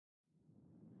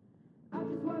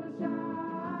gonna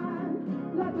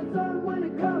shine like the sun when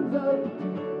it comes up.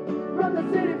 Run the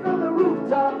city from the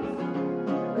rooftops,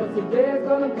 'cause today's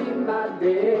gonna be my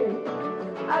day.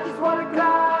 I just wanna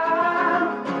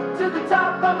climb to the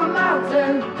top of a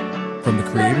mountain. From the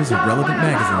creators of Relevant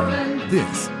Magazine,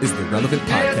 this is the Relevant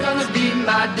Podcast. Today's gonna be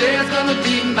my day, it's gonna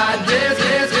be my day.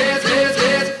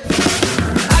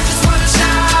 I just wanna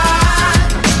shine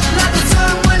like the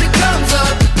sun when it comes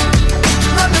up.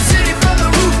 Run the city from the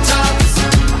rooftops,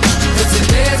 'cause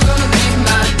today's gonna be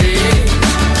my day.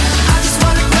 I just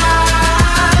wanna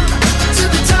climb to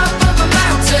the top of a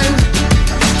mountain,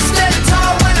 stand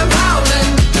tall when I'm howling,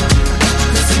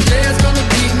 'cause today's gonna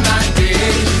be my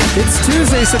day. It's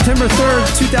Tuesday, September 3rd,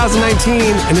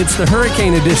 2019, and it's the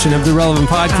hurricane edition of the Relevant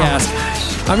Podcast.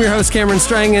 I'm your host, Cameron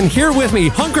Strang, and here with me,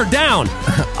 hunkered down,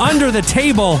 under the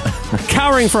table,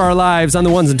 cowering for our lives on the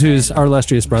ones and twos, our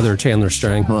illustrious brother, Chandler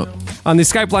Strang. Hello. On the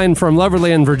Skype line from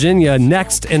Loverland, Virginia,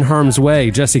 next in harm's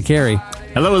way, Jesse Carey.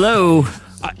 Hello, hello.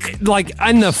 Like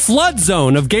in the flood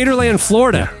zone of Gatorland,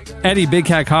 Florida, Eddie Big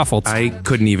Cat Koffoltz. I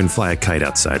couldn't even fly a kite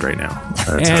outside right now.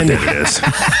 That's And- how big it is.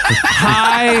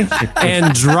 High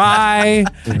and dry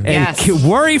and Yes.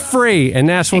 worry-free in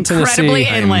Nashville, Incredibly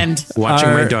Tennessee. inland. Watching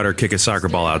my Our- daughter kick a soccer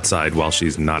ball outside while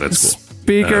she's not at school.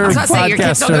 Speaker, I was about to say, your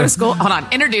kids don't go to podcaster, school. Hold on.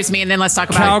 Introduce me, and then let's talk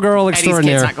about cowgirl Eddie's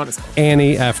extraordinaire, kids not going to school.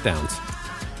 Annie F. Downs.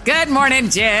 Good morning,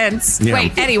 gents. Yeah.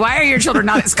 Wait, Eddie, why are your children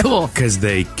not at school? Because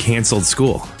they canceled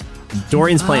school.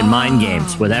 Dorian's playing mind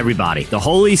games with everybody. The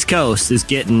whole East Coast is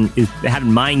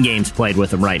having mind games played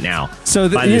with them right now. So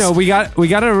By you this- know we got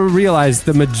to realize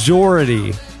the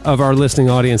majority of our listening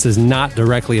audience is not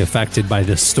directly affected by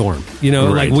this storm. You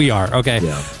know, Right. like we are. Okay,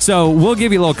 Yeah. so we'll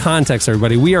give you a little context,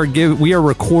 everybody. We are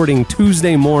recording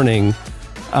Tuesday morning,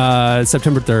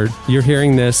 September 3rd. You're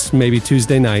hearing this maybe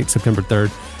Tuesday night, September 3rd.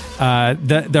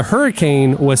 The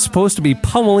hurricane was supposed to be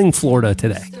pummeling Florida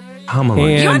today. And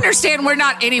And- You understand we're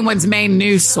not anyone's main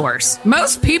news source.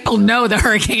 Most people know the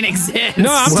hurricane exists. No,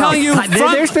 I'm telling you,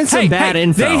 there's been some bad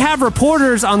info. They have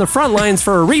reporters on the front lines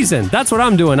for a reason. That's what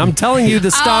I'm doing. I'm telling you the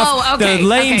stuff Oh, okay, the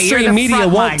mainstream okay, you're the media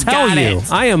front won't line. tell Got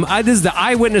you. it. This is the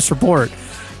eyewitness report.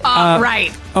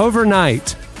 Right.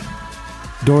 Overnight,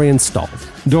 Dorian stalled.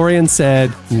 Dorian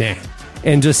said, nah,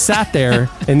 and just sat there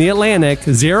in the Atlantic,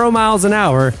 0 miles an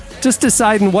hour, just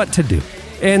deciding what to do.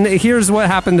 And here's what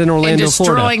happened in And Orlando,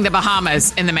 Florida. destroying the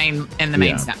Bahamas in the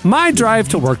main stuff. My drive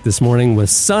to work this morning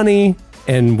was sunny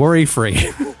and worry-free,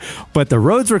 but the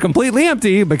roads were completely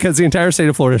empty because the entire state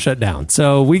of Florida shut down.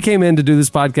 So we came in to do this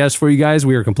podcast for you guys.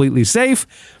 We are completely safe,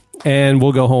 and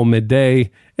we'll go home midday.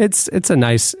 It's a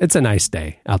nice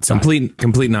day outside.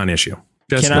 complete non-issue.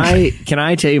 Just Can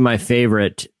I tell you my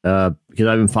favorite? Because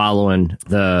I've been following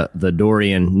the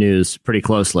Dorian news pretty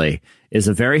closely. Is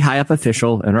a very high up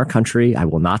official in our country, I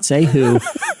will not say who,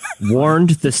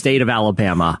 warned the state of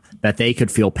Alabama that they could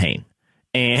feel pain.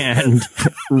 And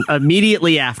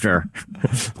immediately after,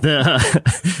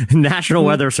 the National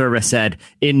Weather Service said,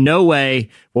 in no way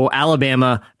will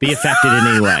Alabama be affected in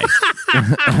any way.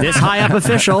 This high up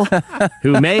official,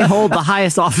 who may hold the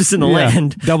highest office in the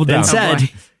land, double down. then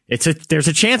Oh, said, there's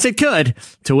a chance it could,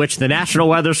 to which the National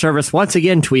Weather Service once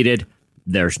again tweeted,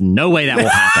 there's no way that will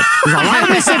happen. There's a lot of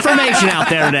misinformation out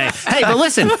there today. Hey, but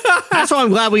listen, that's why I'm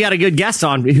glad we got a good guest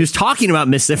on who's talking about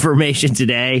misinformation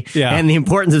today and the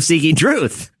importance of seeking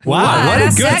truth. Wow, what a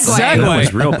What a good segue. that segue.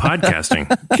 was real podcasting.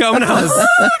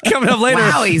 Coming up later.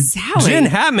 Wowie. Jen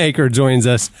Hatmaker joins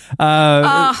us.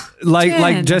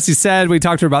 Like Jesse said, we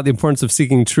talked to her about the importance of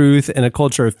seeking truth in a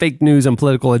culture of fake news and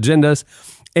political agendas,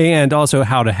 and also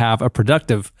how to have a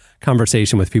productive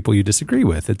conversation with people you disagree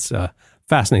with. It's a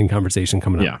fascinating conversation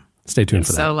coming up. Yeah. Stay tuned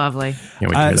for that. So lovely. Can't wait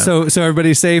to hear that. So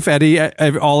everybody's safe, Eddie.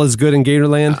 All is good in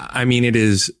Gatorland. I mean, it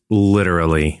is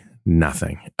literally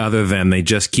nothing other than they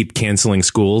just keep canceling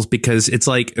schools because it's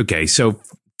like, okay, so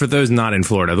for those not in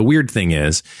Florida, the weird thing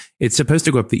is it's supposed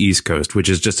to go up the East Coast, which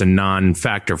is just a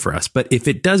non-factor for us. But if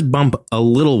it does bump a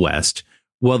little west,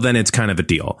 well, then it's kind of a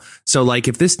deal. So like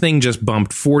if this thing just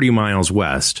bumped 40 miles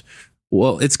west,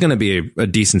 well, it's going to be a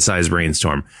decent sized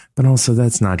rainstorm, but also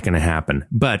that's not going to happen.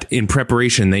 But in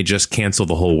preparation, they just cancel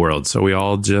the whole world. So we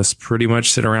all just pretty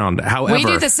much sit around. However, We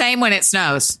do the same when it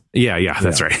snows. yeah,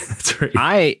 that's right. That's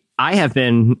right. I have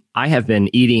been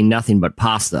eating nothing but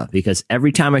pasta because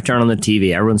every time I turn on the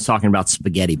TV, everyone's talking about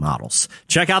spaghetti models.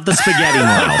 Check out the spaghetti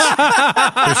models.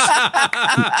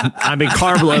 I've been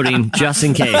carb loading just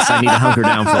in case I need to hunker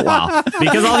down for a while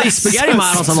because all these spaghetti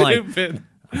models, I'm like,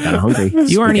 Kind of hungry.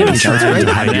 You aren't even trying to hide I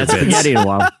your haven't had bits. spaghetti in a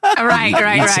while.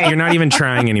 Right. You're not even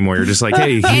trying anymore. You're just like,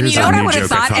 hey, And here's you know a what I new would have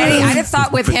joke thought, thought Eddie? of. I'd have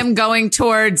thought with him going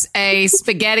towards a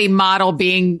spaghetti model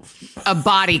being a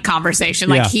body conversation,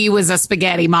 like Yeah. he was a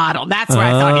spaghetti model. That's where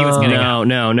I thought he was going to go.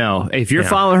 No. If you're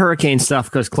following hurricane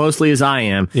stuff as closely as I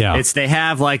am, it's they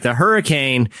have like the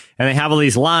hurricane and they have all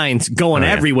these lines going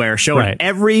everywhere, showing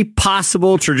every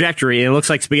possible trajectory. And it looks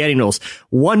like spaghetti noodles.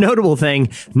 One notable thing,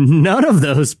 none of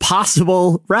those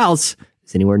possible routes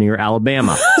is anywhere near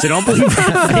Alabama. So don't believe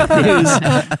that fake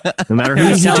news. No matter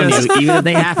who's telling you, even if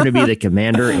they happen to be the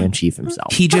commander-in-chief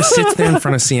himself. He just sits there in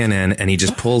front of CNN and he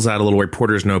just pulls out a little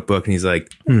reporter's notebook and he's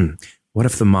like, what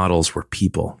if the models were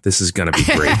people? This is going to be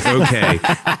great. Okay.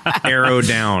 Arrow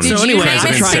down. Did So you anyway, name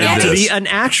I'm it trying to spaghetti? be an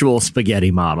actual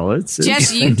spaghetti model. It's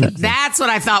Just you. That's what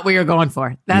I thought we were going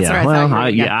for. That's where I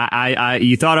thought you were going.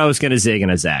 you thought I was going to zig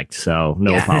and a zag, so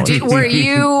no apologies.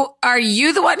 Are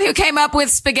you the one who came up with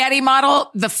spaghetti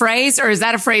model, the phrase, or is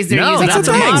that a phrase they're using? That's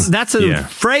a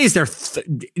phrase.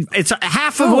 It's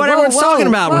half of what everyone's talking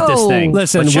about with this thing.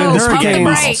 Listen, But when shows Pump the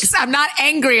hurricanes- brakes. I'm not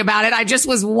angry about it. I just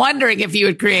was wondering if you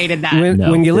had created that.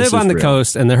 When you this live on is the real.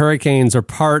 coast and the hurricanes are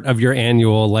part of your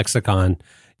annual lexicon,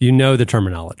 you know the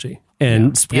terminology.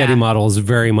 And spaghetti Yeah. model is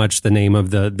very much the name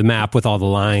of the map with all the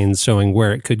lines showing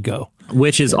where it could go.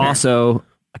 Which is also,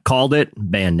 I called it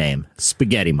band name,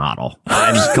 spaghetti model.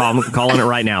 I'm just calling it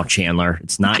right now, Chandler.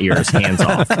 It's not yours. Hands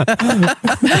off.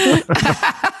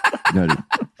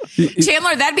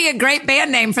 Chandler, that'd be a great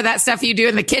band name for that stuff you do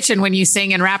in the kitchen when you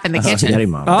sing and rap in the kitchen. Spaghetti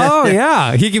model. Oh,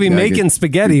 yeah. He could be making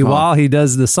spaghetti while he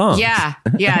does the song. Yeah,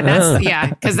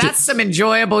 because that's some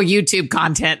enjoyable YouTube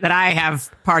content that I have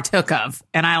partook of,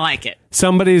 and I like it.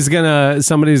 Somebody's gonna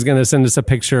send us a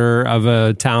picture of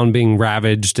a town being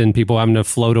ravaged and people having to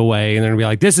float away, and they're gonna be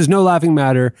like, "This is no laughing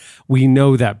matter." We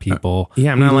know that people.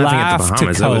 Yeah, I'm not We laughing at the laugh to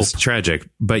Bahamas. That was cope. tragic.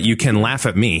 But you can laugh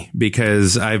at me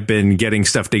because I've been getting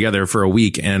stuff together for a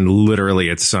week and literally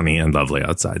it's sunny and lovely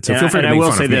outside. So feel free to and make I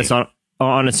will fun say of me. this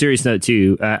on a serious note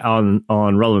too. On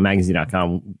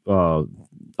relevantmagazine.com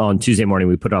on Tuesday morning,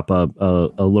 we put up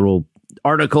a little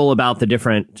article about the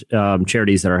different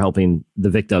charities that are helping the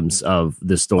victims of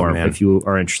this storm. man. If you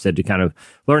are interested to kind of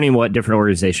learning what different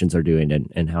organizations are doing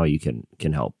and how you can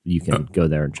help, you can go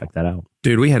there and check that out.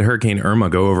 Dude, we had Hurricane Irma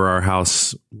go over our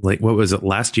house, like, what was it,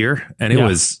 last year? And it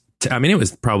was, it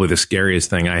was probably the scariest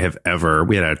thing I have ever,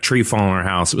 we had a tree fall on our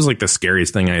house. It was like the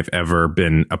scariest thing I've ever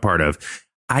been a part of.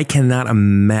 I cannot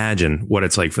imagine what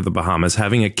it's like for the Bahamas,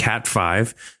 having a Cat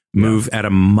 5 move at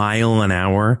 1 mile an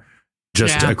hour.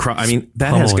 Just across. I mean,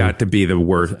 that has got to be the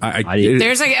worst.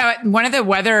 There's one of the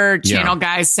Weather Channel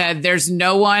guys said there's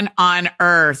no one on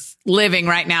Earth living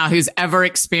right now who's ever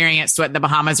experienced what the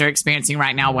Bahamas are experiencing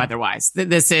right now, weather-wise.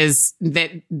 This is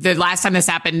the last time this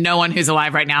happened. No one who's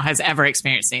alive right now has ever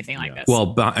experienced anything like this.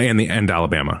 Well, and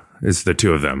Alabama is the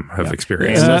two of them have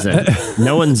experienced. Listen,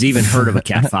 no one's even heard of a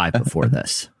Cat 5 before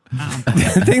this.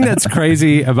 The thing that's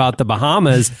crazy about the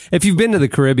Bahamas, if you've been to the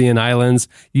Caribbean islands,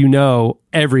 you know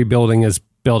every building is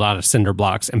built out of cinder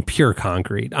blocks and pure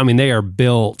concrete. I mean, they are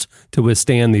built to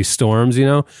withstand these storms, you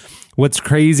know? What's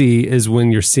crazy is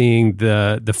when you're seeing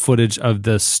the footage of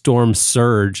the storm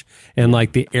surge and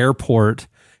like the airport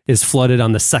is flooded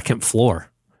on the second floor.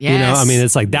 Yes. You know, I mean,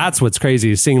 it's like, that's what's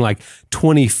crazy is seeing like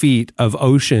 20 feet of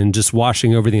ocean just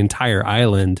washing over the entire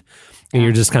island. And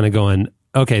you're just kind of going,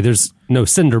 okay, there's no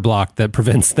cinder block that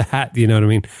prevents that. You know what I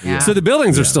mean? Yeah. So the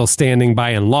buildings are still standing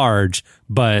by and large,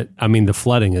 but I mean, the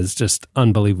flooding is just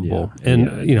unbelievable. And,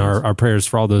 our prayers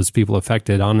for all those people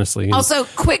affected, honestly. Also,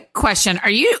 quick question.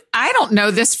 I don't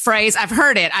know this phrase. I've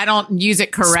heard it. I don't use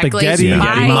it correctly. Spaghetti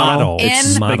By model. in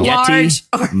It's model. large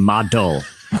Spaghetti model.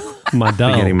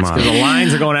 Spaghetti model. Because the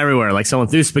lines are going everywhere, like someone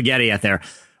threw spaghetti out there.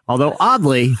 Although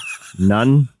oddly,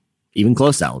 none even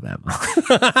close to Alabama.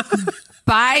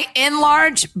 by in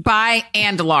large, by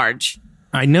and large.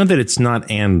 I know that it's not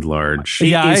and large.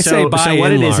 Yeah, I say buy so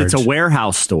what in it is, large. it's a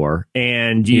wawarehouse store,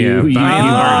 and Yeah, you buy in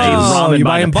large. You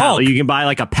buy in the pallet. bulk. You can buy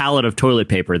like a pallet of toilet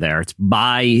paper there. It's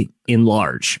buy in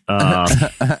large. Yeah.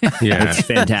 It's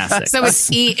fantastic. So it's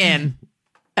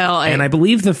E-N-L-A. And I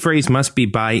believe the phrase must be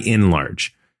by in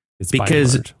large. It's by and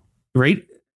Because, large. right?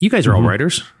 You guys are all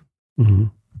writers.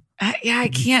 I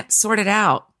can't sort it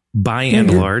out. By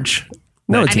and large.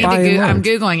 No, it's I need by to and large. I'm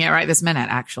Googling it right this minute,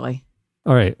 actually.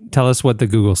 All right. Tell us what the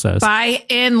Google says. By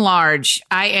in large,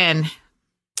 I-N.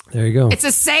 There you go. It's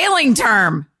a sailing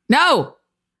term. No.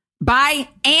 By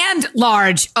and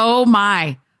large. Oh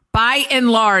my. By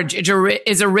and large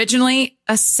is originally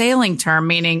a sailing term,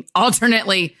 meaning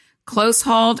alternately close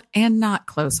hold and not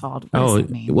close hold. What does Oh, that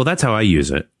mean? well, that's how I use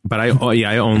it. But I only use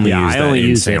that in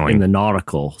it sailing. in the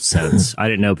nautical sense. I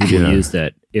didn't know people used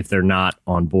it if they're not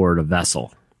on board a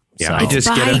vessel. Yeah, So- I just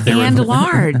By get up there. and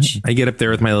large. I get up there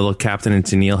with my little Captain and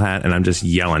Tennille hat, and I'm just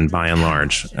yelling by and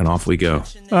large, and off we go.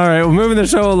 All right, we're moving the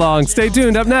show along. Stay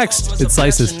tuned. Up next, it's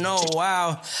Slices. No,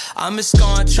 wow. I'm just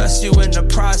gonna trust you in the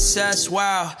process.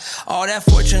 Wow. All that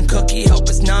fortune cookie help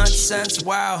is nonsense.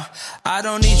 Wow. I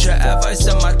don't need your advice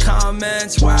in my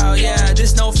comments. Wow. Yeah,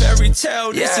 this no fairy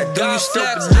tale. This a do you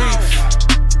still believe?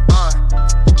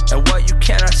 And what you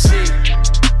cannot see.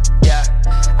 Yeah.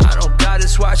 I don't God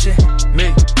is watching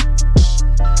me.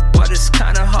 But it's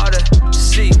kinda harder to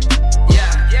see.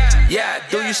 Yeah.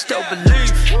 Do you still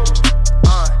believe?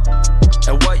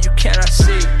 And what you cannot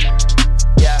see.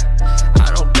 Yeah,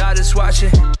 I know God is watching,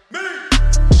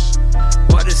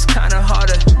 but it's kinda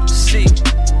harder to see.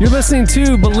 You're listening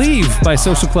to Believe by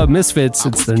Social Club Misfits.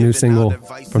 It's their new single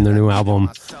from their new album.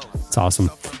 It's awesome.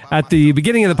 At the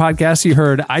beginning of the podcast, you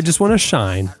heard I Just Want to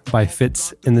Shine by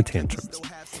Fitz and the Tantrums.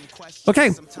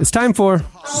 Okay, it's time for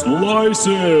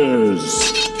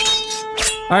Slices.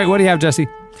 All right, what do you have, Jesse?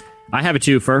 I have a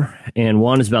twofer, and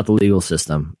one is about the legal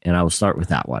system, and I will start with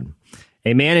that one.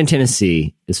 A man in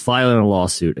Tennessee is filing a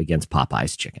lawsuit against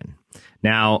Popeye's Chicken.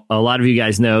 Now, a lot of you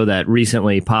guys know that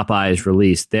recently Popeyes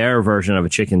released their version of a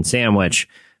chicken sandwich,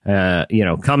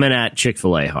 coming at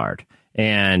Chick-fil-A hard.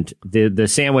 And the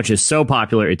sandwich is so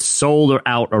popular, it's sold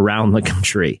out around the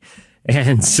country.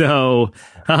 And so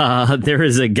there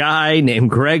is a guy named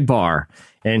Greg Barr,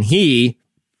 and he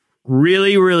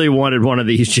really, really wanted one of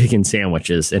these chicken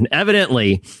sandwiches. And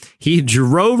evidently, he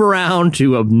drove around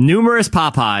to numerous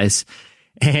Popeyes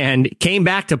and came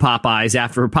back to Popeyes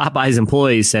after Popeyes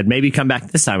employees said, maybe come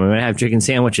back this time. We're going to have chicken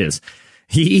sandwiches.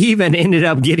 He even ended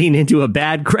up getting into a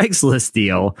bad Craigslist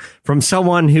deal from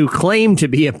someone who claimed to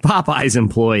be a Popeyes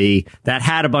employee that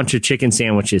had a bunch of chicken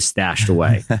sandwiches stashed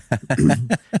away.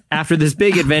 After this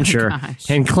big adventure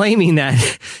and claiming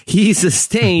that he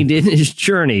sustained in his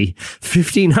journey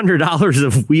 $1,500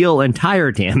 of wheel and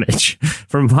tire damage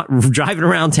from driving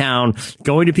around town,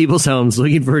 going to people's homes,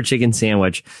 looking for a chicken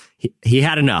sandwich, he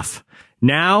had enough.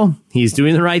 Now he's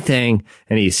doing the right thing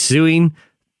and he's suing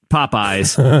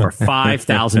Popeyes for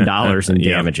 $5,000 in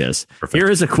damages. Here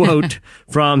is a quote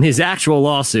from his actual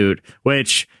lawsuit,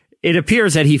 which it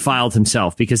appears that he filed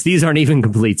himself because these aren't even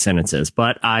complete sentences,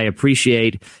 but I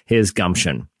appreciate his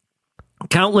gumption.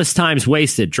 Countless times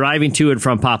wasted driving to and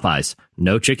from Popeyes.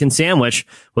 No chicken sandwich.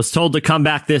 Was told to come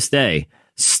back this day.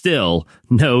 Still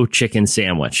no chicken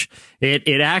sandwich.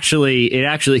 It actually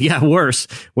got worse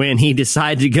when he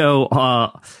decided to go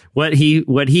what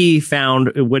he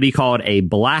found, what he called a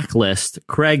blacklist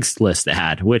Craigslist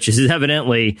ad, which is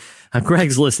evidently a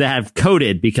Craigslist ad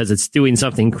coded because it's doing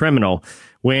something criminal.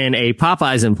 When a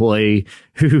Popeyes employee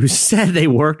who said they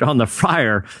worked on the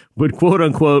fryer would quote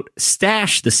unquote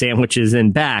stash the sandwiches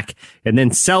in back and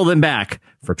then sell them back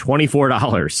for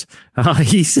 $24.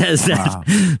 He says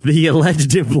that the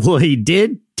alleged employee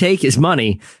did take his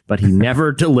money, but he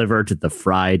never delivered the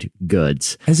fried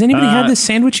goods. Has anybody had this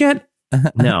sandwich yet?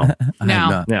 No.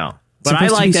 No. No. But I Supposed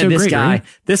to like be that so this great, guy, right?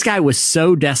 this guy was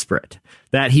so desperate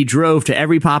that he drove to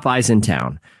every Popeyes in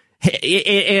town.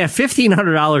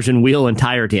 $1,500 in wheel and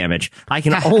tire damage. I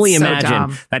can only so imagine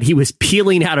dumb. that he was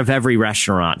peeling out of every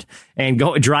restaurant and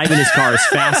driving his car as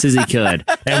fast as he could.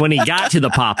 And when he got to the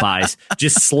Popeyes,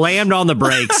 just slammed on the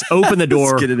brakes, opened the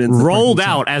door, rolled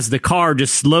out as the car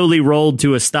just slowly rolled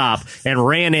to a stop and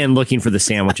ran in looking for the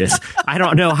sandwiches. I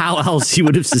don't know how else he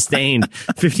would have sustained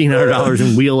 $1,500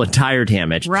 in wheel and tire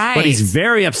damage. Right. But he's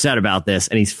very upset about this,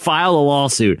 and he's filed a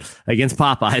lawsuit against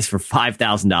Popeyes for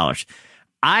 $5,000.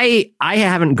 I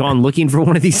haven't gone looking for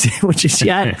one of these sandwiches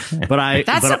yet, but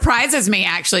That surprises me,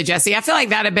 actually, Jesse. I feel like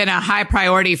that had been a high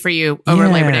priority for you over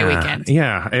Labor Day weekend.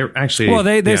 Yeah, actually. Well,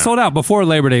 they sold out before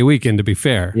Labor Day weekend, to be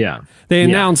fair. Yeah. They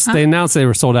announced they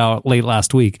were sold out late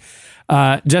last week.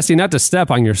 Jesse, not to step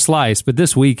on your slice, but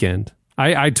this weekend,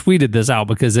 I tweeted this out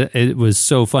because it was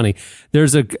so funny.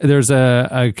 There's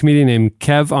a comedian named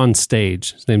Kev on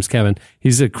Stage. His name's Kevin.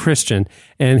 He's a Christian,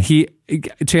 and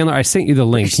Chandler, I sent you the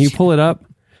link. Can you pull it up?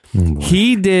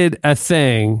 He did a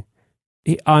thing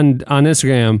on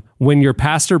Instagram when your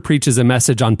pastor preaches a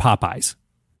message on Popeyes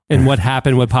and what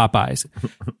happened with Popeyes.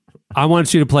 I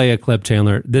want you to play a clip,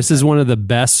 Chandler. This is one of the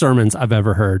best sermons I've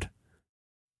ever heard.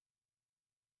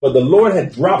 But the Lord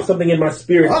had dropped something in my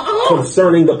spirit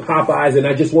concerning the Popeyes, and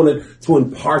I just wanted to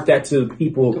impart that to the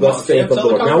people. Thus saith the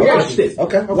Lord. Now watch this.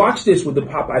 Watch this with the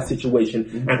Popeye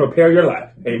situation and prepare your life.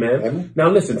 Amen. Now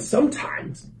listen,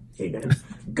 sometimes Amen.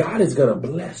 God is going to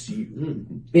bless you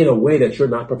in a way that you're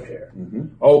not prepared.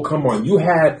 Oh, come on. You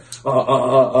had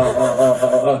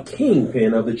a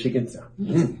kingpin of the chicken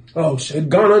sandwich. Oh, she had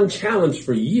gone unchallenged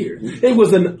for years. It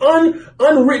was an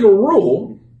unwritten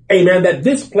rule, amen, that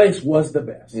this place was the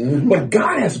best. But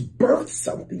God has birthed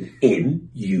something in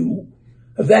you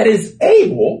that is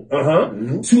able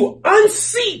to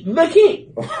unseat the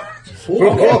king.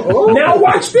 Okay. Now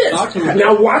watch this.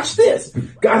 Now watch this.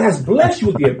 God has blessed you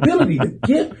with the ability, the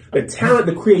gift, the talent,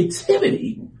 the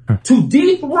creativity to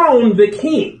dethrone the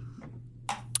king.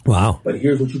 Wow. But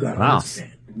here's what you got to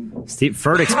understand. Steve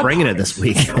Furtick's bringing it this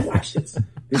week. Now watch this.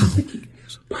 This is the key.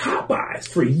 Popeyes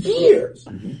for years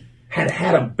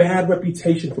had a bad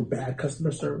reputation for bad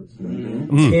customer service.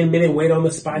 10-minute wait on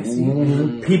the spicy.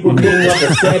 People being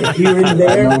upset here and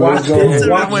there. Watch this.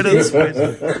 Watch this.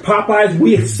 Popeyes,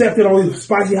 we accepted all these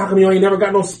spicy. How come you ain't never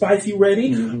got no spicy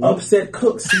ready? Upset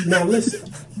cooks. See, now listen.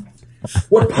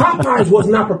 What Popeyes was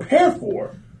not prepared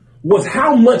for was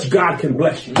how much God can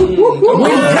bless you. When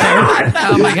God,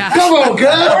 Oh my gosh. come on,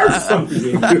 God, birth something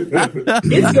in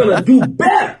you, it's gonna do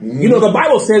better. You know, the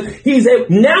Bible says He's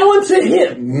now unto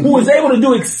Him who is able to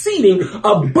do exceeding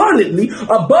abundantly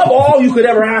above all you could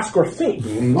ever ask or think.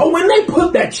 Oh, when they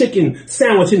put that chicken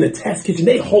sandwich in the test kitchen,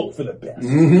 they hoped for the best.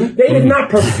 They did not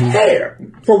prepare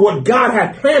for what God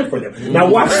had planned for them. Now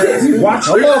watch this. Watch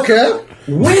this. Okay.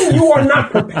 When you are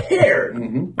not prepared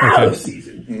out of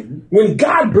season, when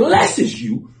God blesses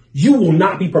you, you will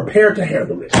not be prepared to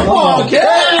handle it. Okay.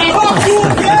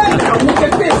 Now look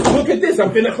at this. Look at this.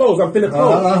 I'm finna close.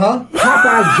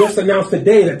 Popeyes just announced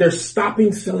today that they're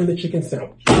stopping selling the chicken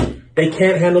sandwich. They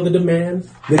can't handle the demands.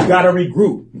 They've got to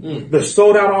regroup. They're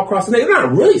sold out all across the nation. They're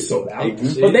not really sold out,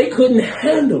 but they couldn't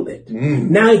handle it.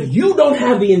 Now, if you don't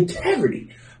have the integrity,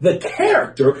 the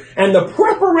character, and the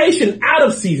preparation out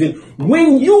of season,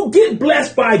 when you get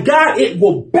blessed by God, it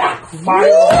will backfire.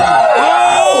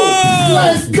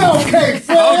 Let's go, Cake.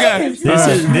 Okay.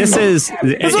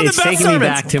 It's taking me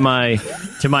back to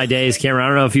my days, Cameron. I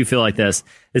don't know if you feel like this.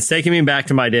 It's taking me back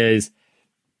to my days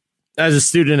as a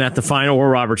student at the final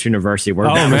Oral Roberts University, where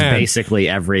that was basically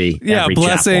every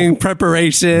blessing, chapel.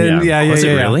 preparation. Yeah. Was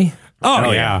it really? Oh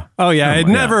yeah. It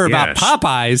never about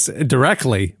Popeyes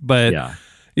directly, but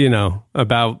you know,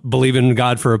 about believing in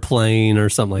God for a plane or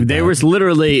something like that. There was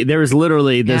literally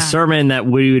the sermon that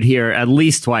we would hear at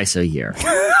least twice a year.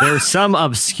 There's some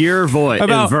obscure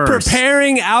about verse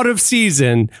preparing out of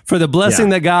season for the blessing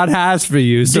that God has for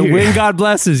you. So when God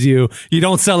blesses you, you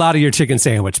don't sell out of your chicken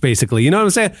sandwich, basically. You know what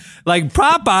I'm saying? Like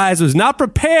Popeyes was not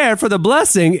prepared for the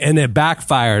blessing and it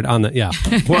backfired on the,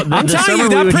 Well, the sermon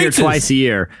we would hear twice a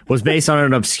year was based on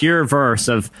an obscure verse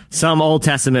of some Old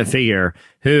Testament figure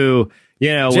who,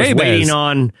 you know, was waiting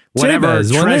on whatever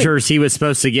treasures he was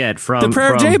supposed to get from the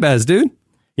prayer of Jabez, dude.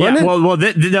 Yeah, well,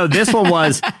 this one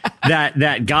was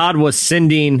that God was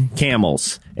sending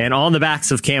camels, and on the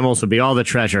backs of camels would be all the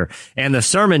treasure. And the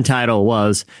sermon title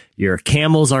was "Your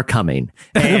Camels Are Coming,"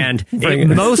 and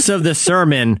most of the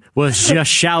sermon was just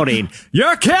shouting,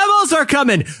 "Your camels are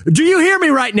coming! Do you hear me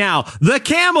right now? The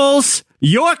camels."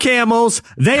 Your camels,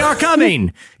 they are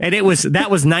coming. And that was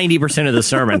 90% of the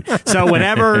sermon. So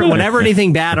whenever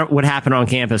anything bad would happen on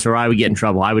campus or I would get in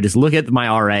trouble, I would just look at my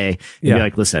RA and be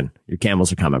like, listen, your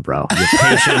camels are coming, bro. Your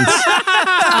patience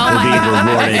will be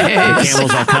rewarded. Your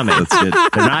camels are coming.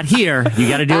 They're not here. You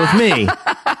got to deal with me.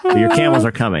 But your camels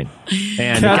are coming.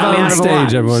 And Kev on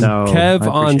stage, everyone. So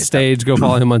Kev on stage. Go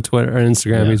follow him on Twitter or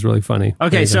Instagram. He's really funny.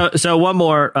 Okay, so one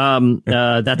more.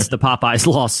 That's the Popeyes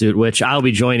lawsuit, which I'll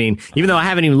be joining, even though I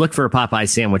haven't even looked for a Popeyes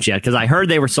sandwich yet, because I heard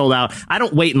they were sold out. I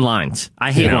don't wait in lines.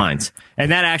 I hate lines.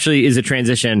 And that actually is a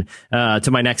transition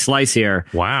to my next slice here.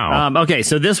 Wow. Okay,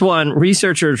 so this one,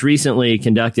 researchers recently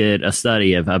conducted a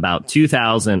study of about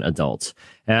 2,000 adults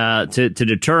to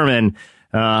determine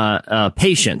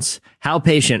patience, how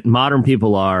patient modern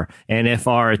people are, and if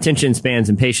our attention spans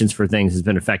and patience for things has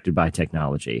been affected by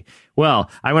technology.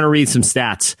 Well, I want to read some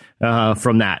stats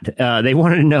from that. They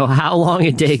wanted to know how long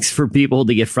it takes for people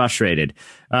to get frustrated.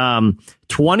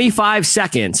 25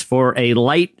 seconds for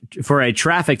a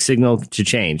traffic signal to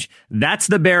change. That's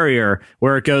the barrier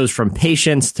where it goes from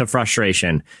patience to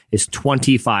frustration, is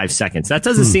 25 seconds. That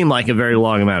doesn't seem like a very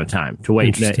long amount of time to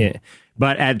wait.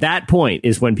 But at that point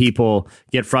is when people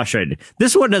get frustrated.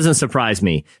 This one doesn't surprise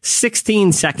me.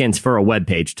 16 seconds for a web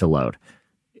page to load.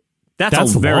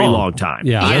 That's a very long time.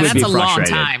 Yeah, I would that's be a long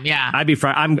frustrated. time. Yeah, I'd be.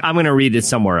 I'm going to read it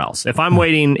somewhere else. If I'm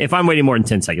waiting more than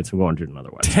 10 seconds, I'm going to another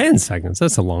website. 10 seconds.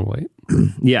 That's a long wait.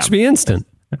 Yeah, It should be instant.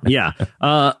 yeah.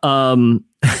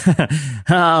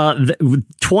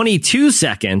 22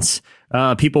 seconds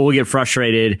people will get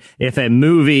frustrated if a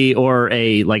movie or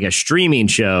a streaming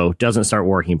show doesn't start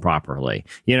working properly.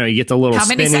 You get the little How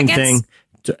many spinning seconds? thing.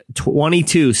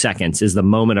 22 seconds is the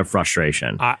moment of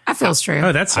frustration. That feels true.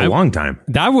 Oh, that's a long time.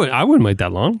 I wouldn't wait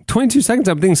that long. 22 seconds.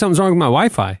 I'm thinking something's wrong with my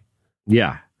Wi-Fi.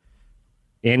 Yeah.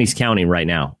 Annie's counting right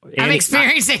now. I'm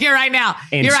experiencing it right now.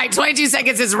 You're right. 22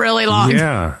 seconds is really long.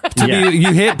 Yeah.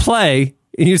 You hit play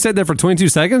and you said that for 22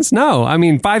 seconds? No. I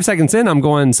mean, 5 seconds in, I'm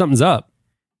going, something's up.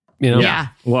 Yeah.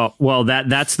 Well,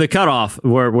 that's the cutoff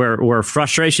where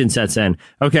frustration sets in.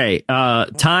 Okay.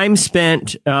 Time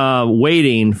spent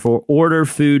waiting for order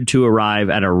food to arrive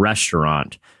at a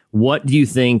restaurant. What do you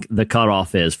think the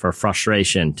cutoff is for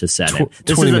frustration to set in?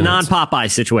 This is a non-Popeye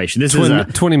situation. This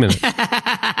is 20 minutes.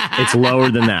 It's lower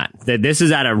than that. This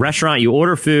is at a restaurant. You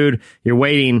order food. You're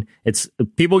waiting.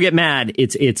 People get mad.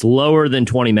 It's lower than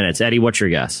 20 minutes. Eddie, what's your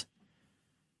guess?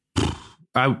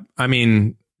 I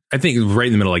mean, I think right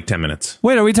in the middle, like 10 minutes.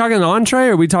 Wait, are we talking entree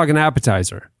or are we talking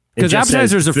appetizer? Because just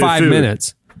appetizers are says 5 food.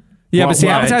 minutes. Yeah, Well, but see,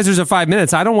 right. appetizers are 5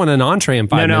 minutes. I don't want an entree in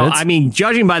 5 minutes. No. I mean,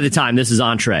 judging by the time, this is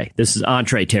entree. This is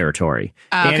entree territory.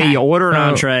 Okay. Annie, you order an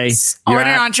entree. Order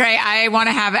an entree. I want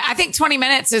to have it. I think 20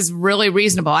 minutes is really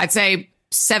reasonable. I'd say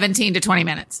 17 to 20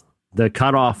 minutes. The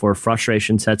cutoff where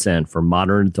frustration sets in for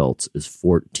modern adults is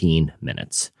 14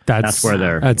 minutes. That's where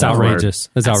they're. That's outrageous.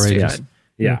 That's outrageous. stupid.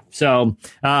 Yeah. So,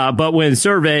 but when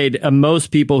surveyed,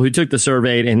 most people who took the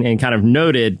survey and kind of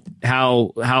noted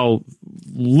how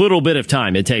little bit of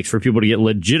time it takes for people to get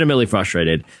legitimately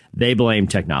frustrated, they blame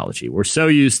technology. We're so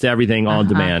used to everything on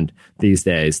demand these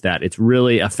days that it's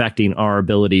really affecting our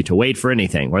ability to wait for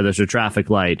anything, whether it's a traffic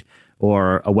light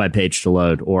or a web page to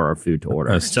load or a food to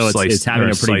order. So it's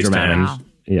having a pretty dramatic.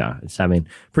 Yeah, it's having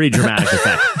pretty dramatic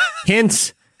effect.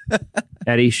 Hints,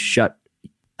 Eddie, shut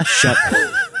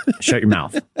your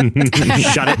mouth.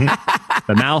 Shut it.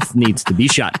 The mouth needs to be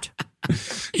shut.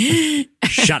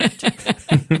 Shut it.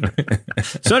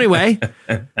 So anyway,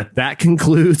 that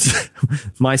concludes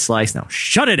my slice. Now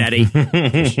shut it, Eddie.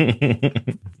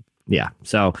 Yeah.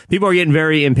 So people are getting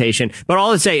very impatient. But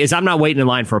all I say is I'm not waiting in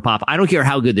line for a pop. I don't care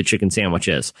how good the chicken sandwich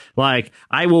is. Like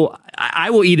I will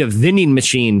eat a vending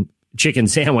machine chicken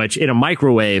sandwich in a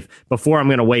microwave before I'm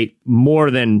going to wait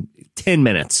more than 10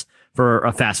 minutes for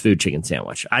a fast food chicken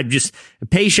sandwich.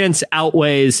 Patience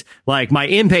outweighs, my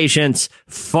impatience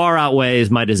far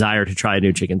outweighs my desire to try a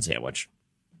new chicken sandwich.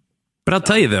 But I'll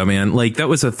tell you though, man, that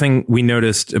was a thing we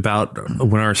noticed about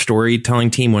when our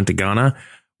storytelling team went to Ghana,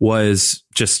 was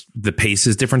just the pace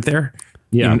is different there.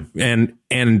 Yeah.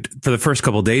 And for the first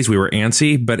couple of days we were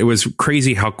antsy, but it was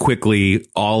crazy how quickly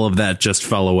all of that just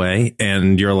fell away.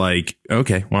 And you're like,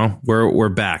 okay, well, we're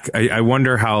back. I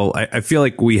wonder how. I feel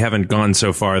like we haven't gone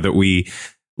so far that we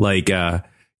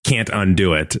can't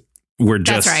undo it. We're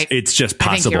just, That's right. It's just I think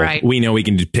possible. you're right. We know we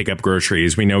can pick up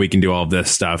groceries. We know we can do all of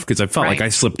this stuff. Cause I felt like I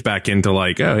slipped back into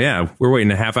oh yeah, we're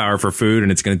waiting a half hour for food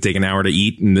and it's going to take an hour to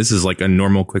eat. And this is a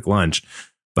normal quick lunch.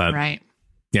 But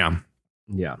yeah.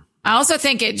 I also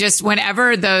think it just,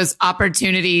 whenever those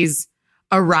opportunities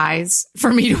arise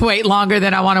for me to wait longer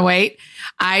than I want to wait,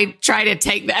 I try to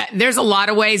take that. There's a lot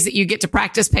of ways that you get to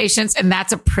practice patience, and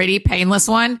that's a pretty painless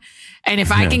one. And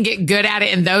if I can get good at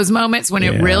it in those moments when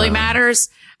it really matters,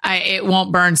 it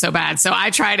won't burn so bad. So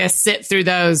I try to sit through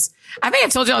those. I think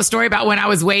I've told you a story about when I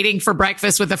was waiting for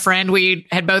breakfast with a friend we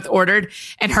had both ordered,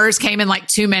 and hers came in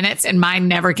 2 minutes and mine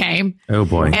never came. Oh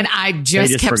boy. And I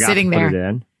just kept sitting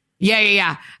there.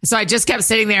 Yeah. So I just kept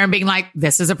sitting there and being like,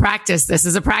 this is a practice. This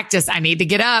is a practice. I need to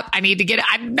get up. I'm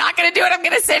not going to do it. I'm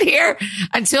going to sit here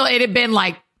until it had been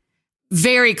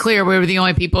very clear we were the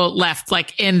only people left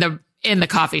in the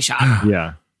coffee shop.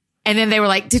 Yeah. And then they were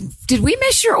like, did we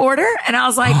miss your order? And I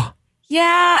was like,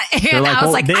 yeah. And I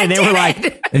was they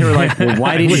were like, well,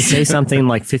 why did you say something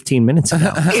 15 minutes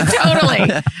ago? Totally.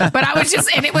 But I was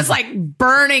and it was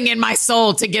burning in my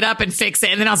soul to get up and fix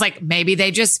it. And then I was like, maybe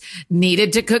they just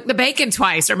needed to cook the bacon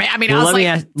twice. Or I was let me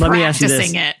ask you this.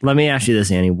 practicing it. Let me ask you this,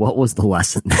 Annie. What was the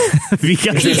lesson?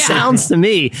 Because it sounds to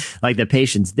me like the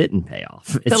patience didn't pay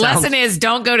off. The lesson is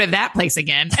don't go to that place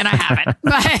again. And I haven't.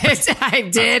 But I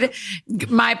did.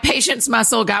 My patience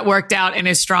muscle got worked out and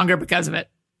is stronger because of it.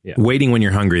 Yeah. Waiting when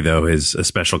you're hungry, though, is a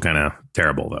special kind of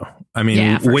terrible, though. I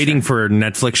mean, waiting for a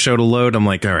Netflix show to load, I'm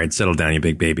like, all right, settle down, you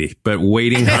big baby. But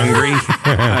waiting hungry,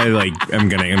 I'm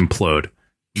going to implode.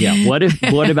 Yeah.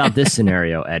 What about this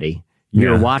scenario, Eddie?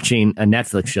 You're watching a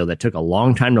Netflix show that took a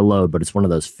long time to load, but it's one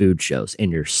of those food shows, and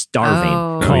you're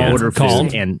starving to order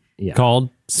food. Called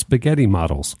Spaghetti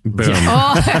Models. Boom.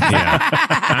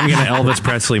 I'm going to Elvis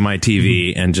Presley my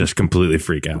TV and just completely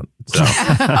freak out. So.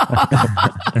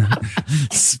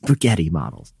 Spaghetti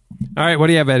Models. All right, what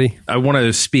do you have, Eddie? I want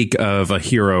to speak of a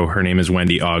hero. Her name is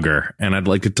Wendy Auger, and I'd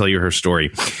like to tell you her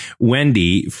story.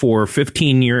 Wendy, for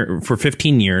 15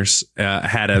 years,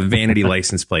 had a vanity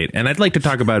license plate, and I'd like to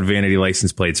talk about vanity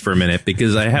license plates for a minute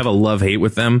because I have a love-hate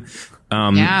with them.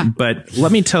 But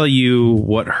let me tell you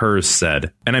what hers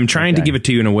said, and I'm trying to give it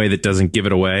to you in a way that doesn't give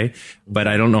it away, but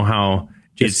I don't know how.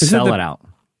 Just spell it out.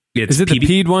 Is it the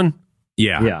peed one?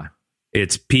 Yeah. Yeah.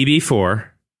 It's PB4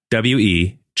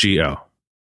 WEGO.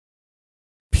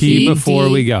 P before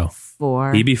we go.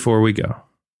 P before we go.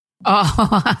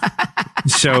 Oh.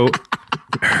 So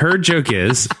her joke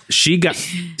is she got.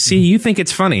 See, you think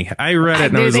it's funny. I read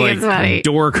it and I was like,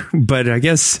 dork, but I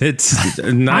guess it's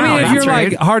not. I mean, if you're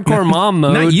like hardcore mom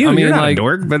mode, not you. I mean, you're not like, a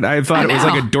dork, but I thought it was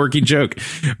like a dorky joke.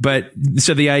 But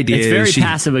so the idea It's is very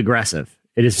passive aggressive.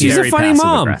 It is she's very a funny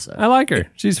mom. passive-aggressive. I like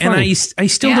her. She's funny. And I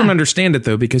still don't understand it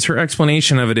though, because her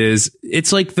explanation of it is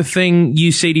it's like the thing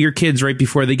you say to your kids right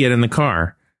before they get in the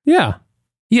car. Yeah.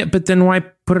 Yeah, but then why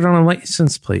put it on a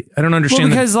license plate? I don't understand.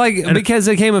 Well, because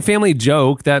it became a family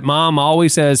joke that mom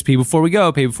always says, "Pee before we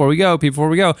go, pee before we go, pee before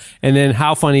we go," and then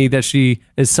how funny that she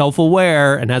is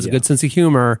self-aware and has a good sense of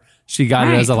humor. She got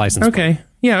it as a license plate. Okay,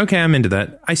 yeah, okay, I'm into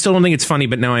that. I still don't think it's funny,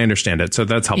 but now I understand it, so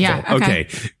that's helpful. Yeah, okay.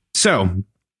 So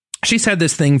she's had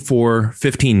this thing for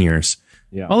 15 years.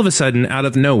 Yeah. All of a sudden, out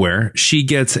of nowhere, she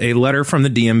gets a letter from the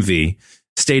DMV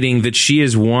stating that she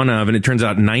is one of, and it turns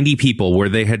out 90 people where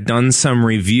they had done some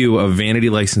review of vanity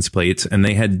license plates and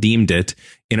they had deemed it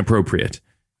inappropriate.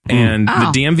 And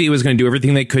the DMV was going to do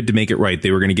everything they could to make it right.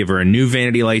 They were going to give her a new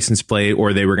vanity license plate,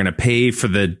 or they were going to pay for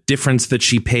the difference that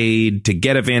she paid to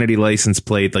get a vanity license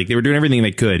plate. Like, they were doing everything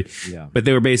they could, but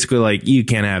they were basically like, you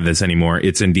can't have this anymore.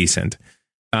 It's indecent.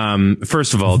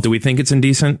 First of all, do we think it's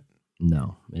indecent?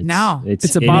 No.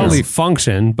 It's a bodily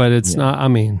function, but it's not, I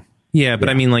mean. Yeah, but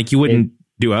I mean, like, you wouldn't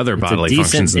do other bodily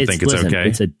functions and think it's okay.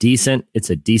 It's a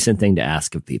decent thing to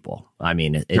ask of people. I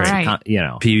mean, it's you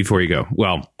know, pee before you go.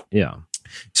 Well, yeah.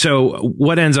 So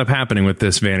what ends up happening with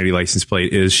this vanity license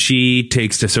plate is she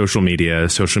takes to social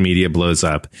media blows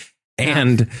up,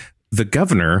 and the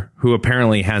governor, who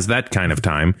apparently has that kind of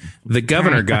time, the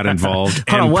governor got involved.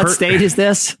 Hold on, what state is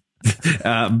this?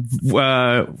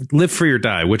 Live Free or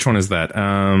Die. Which one is that?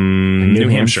 New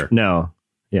Hampshire. No.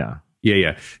 Yeah.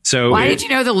 Yeah. So why did you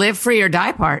know the live free or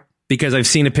die part? Because I've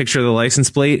seen a picture of the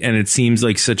license plate and it seems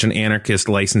like such an anarchist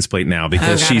license plate now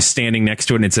because she's standing next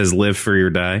to it and it says live free or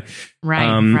die.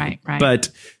 Right. But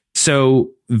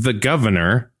so the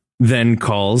governor then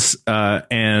calls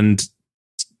and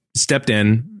stepped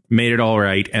in, made it all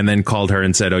right, and then called her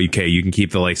and said, okay, you can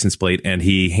keep the license plate. And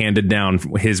he handed down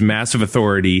his massive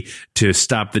authority to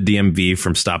stop the DMV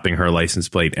from stopping her license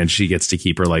plate, and she gets to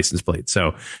keep her license plate.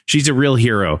 So she's a real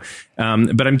hero.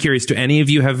 But I'm curious, do any of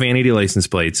you have vanity license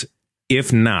plates?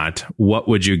 If not, what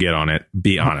would you get on it?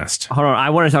 Be honest. Hold on. I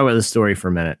want to talk about this story for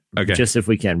a minute. Okay. Just if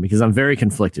we can, because I'm very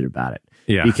conflicted about it.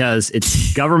 Yeah. Because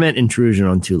it's government intrusion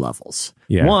on two levels.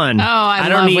 Yeah. One, I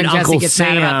don't love need when Jesse Uncle gets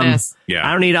mad about Sam. this. Yeah.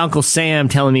 I don't need Uncle Sam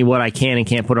telling me what I can and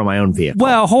can't put on my own vehicle.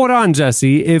 Well, hold on,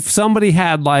 Jesse. If somebody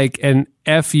had like an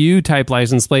FU type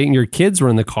license plate and your kids were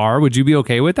in the car, would you be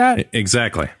okay with that?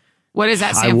 Exactly. What does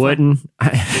that stand I for? wouldn't.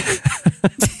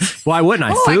 Why wouldn't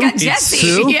I? Oh, I Foo? got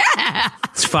Jesse. Yeah.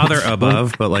 It's Father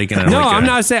Above, but like in a, No,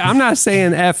 like I'm not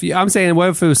saying FU. I'm saying what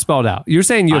if it was spelled out? You're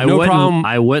saying you have no problem.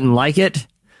 I wouldn't like it,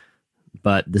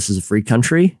 but this is a free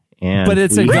country. And But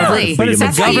it's a Really? but it's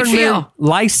That's a how you government feel?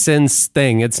 license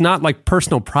thing. It's not like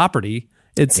personal property.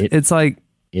 It's like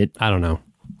I don't know.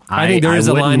 I think there is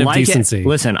a wouldn't line of like it. decency.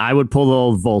 Listen, I would pull the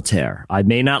old Voltaire. I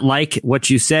may not like what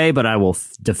you say, but I will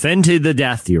defend to the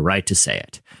death your right to say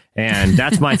it. And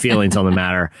that's my feelings on the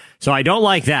matter. So I don't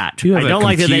like that. You I have a don't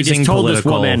like that they just confusing told this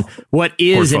political woman what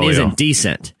is and portfolio. isn't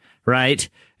decent, right?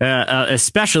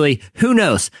 Especially, who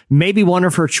knows? Maybe one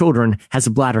of her children has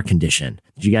a bladder condition.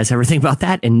 Did you guys ever think about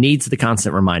that? And needs the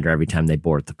constant reminder every time they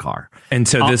board the car. And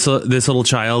so this little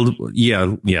child,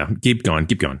 yeah. Keep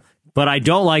going. But I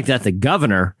don't like that the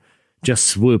governor just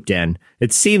swooped in.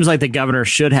 It seems like the governor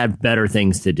should have better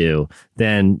things to do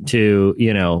than to,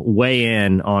 weigh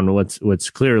in on what's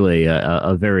clearly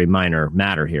a very minor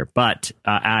matter here. But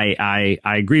I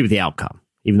agree with the outcome,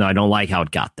 even though I don't like how it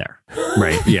got there.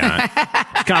 Right. Yeah.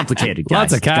 It's complicated,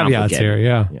 guys. Lots of caveats here.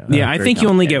 Yeah. Yeah, I think you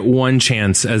only get one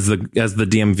chance as the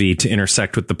DMV to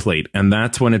intersect with the plate, and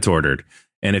that's when it's ordered.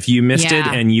 And if you missed it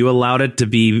and you allowed it to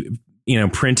be,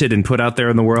 printed and put out there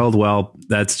in the world, well,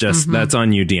 that's just that's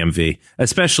on you, DMV,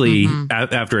 especially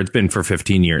after it's been for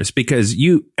 15 years, because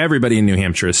everybody in New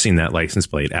Hampshire has seen that license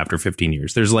plate after 15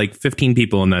 years. There's like 15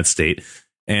 people in that state,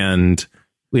 and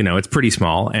it's pretty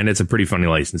small, and it's a pretty funny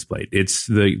license plate. It's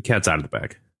the cat's out of the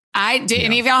bag. Do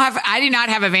any of y'all have? I do not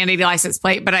have a vanity license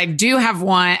plate, but I do have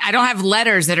one. I don't have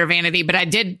letters that are vanity, but I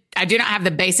do not have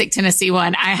the basic Tennessee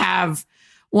one. I have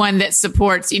one that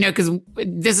supports, because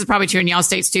this is probably true in y'all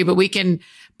states too, but we can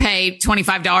pay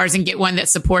 $25 and get one that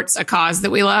supports a cause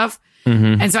that we love.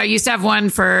 Mm-hmm. And so I used to have one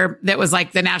that was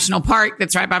like the national park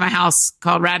that's right by my house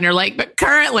called Radnor Lake. But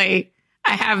currently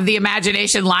I have the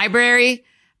Imagination Library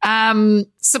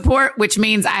support, which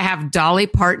means I have Dolly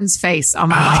Parton's face on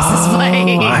my license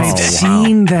plate. I've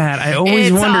seen that. I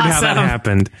always wondered how that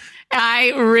happened. I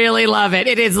really love it.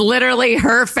 It is literally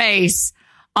her face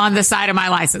on the side of my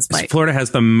license plate. Florida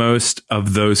has the most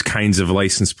of those kinds of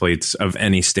license plates of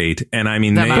any state. And I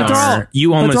mean, they're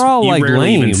all like rarely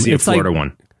lame. even see a It's Florida like,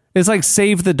 one. It's like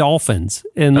Save the Dolphins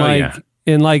and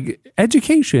in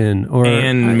education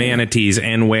and manatees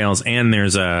and whales. And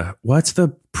there's there's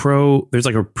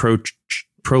like a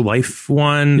pro-life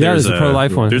one. Yeah, there's a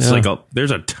pro-life one. There's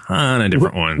there's a ton of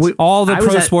different ones. All the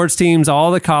pro sports teams,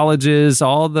 all the colleges,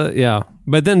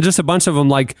 but then just a bunch of them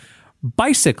like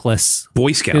bicyclists,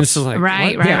 Boy Scouts. Like,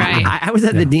 right. I was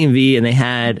at the DMV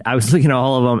and I was looking at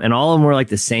all of them and all of them were like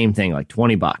the same thing, like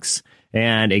 $20.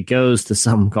 And it goes to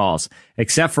some calls,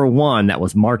 except for one that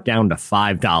was marked down to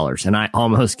 $5. And I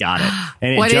almost got it.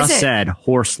 And it just said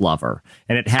horse lover.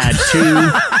 And it had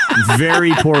two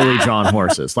very poorly drawn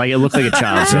horses. Like it looked like a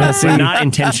child's horse, but not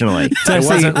intentionally. It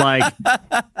wasn't like,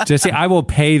 Jesse, I will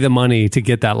pay the money to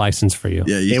get that license for you.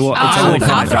 Yeah, it's only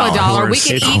 $5. We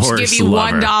can each give you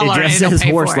 $1. It just says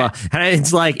horse lover. And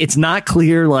it's like, it's not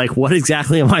clear, like, what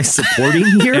exactly am I supporting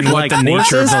here? And like what the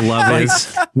nature of the love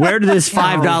is. Where did this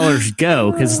 $5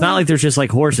 go? Because it's not like there's just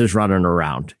like horses running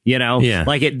around, Yeah.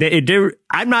 Like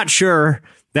I'm not sure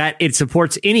that it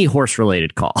supports any horse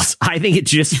related calls. I think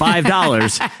it's just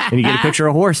 $5 and you get a picture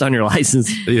of a horse on your license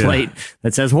plate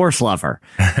that says horse lover.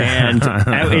 And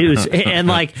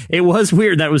it was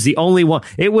weird. That was the only one.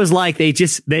 It was like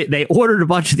they ordered a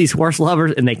bunch of these horse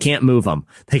lovers and they can't move them.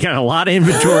 They got a lot of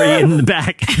inventory in the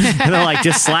back and they're like,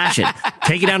 just slash it,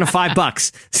 take it down to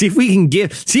 $5. See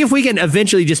if we can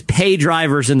eventually just pay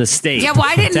drivers in the state. Yeah.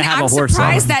 Why didn't I'm I'm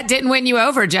surprised that didn't win you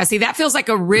over, Jesse. That feels like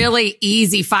a really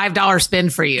easy $5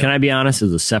 spend for you. Can I be honest? It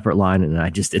was a separate line, and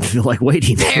I just didn't feel like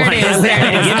waiting. There it is.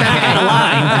 Get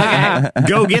back on the line.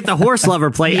 Go get the horse lover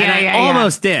plate. And I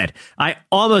almost did. I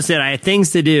had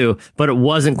things to do, but it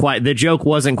wasn't quite. The joke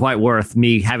wasn't quite worth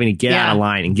me having to get out of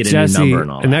line and get a new number and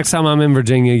all that. Next time I'm in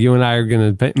Virginia, you and I are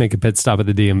going to make a pit stop at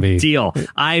the DMV. Deal.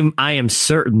 I am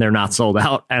certain they're not sold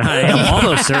out, and I am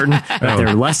almost certain that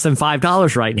they're less than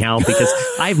 $5 right now because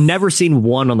I've never seen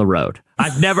one on the road.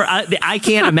 I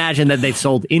can't imagine that they've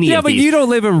sold any of these. Yeah, but you don't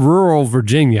live in rural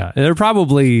Virginia. They're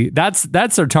probably, that's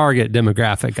their target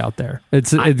demographic out there.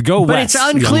 But it's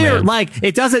unclear. Like,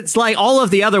 it's like all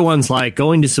of the other ones, like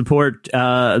going to support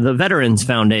the Veterans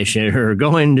Foundation or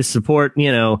going to support,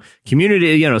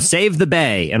 community, Save the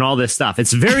Bay and all this stuff.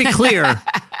 It's very clear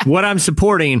what I'm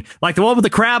supporting. Like the one with the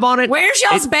crab on it. Where's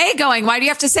y'all's bay going? Why do you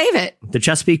have to save it? The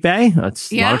Chesapeake Bay?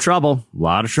 That's a lot of trouble. A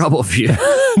lot of trouble for you.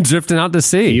 Drifting out to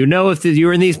sea. If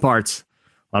you're in these parts,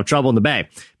 a lot of trouble in the bay.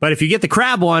 But if you get the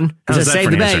crab one, it says Save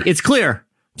the Bay. It's clear.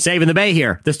 I'm saving the bay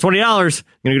here. This $20, I'm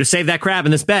going to go save that crab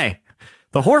in this bay.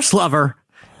 The horse lover,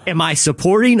 am I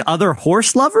supporting other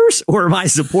horse lovers or am I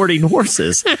supporting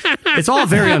horses? It's all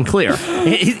very unclear.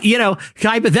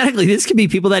 Hypothetically, this could be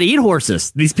people that eat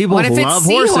horses. These people love horses. What if it's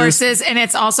seahorses and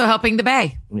it's also helping the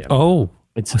bay? Yeah. Oh,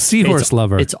 it's a seahorse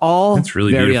lover. It's all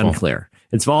really very beautiful. Unclear.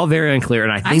 It's all very unclear,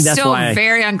 and I think that's why I'm still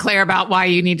very unclear about why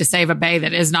you need to save a bay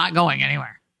that is not going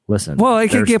anywhere. Listen, well, it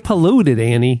could get polluted,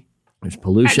 Annie. There's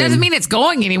pollution. That doesn't mean it's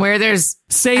going anywhere.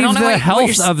 Save the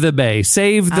health of the bay.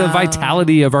 Save the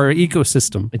vitality of our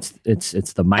ecosystem.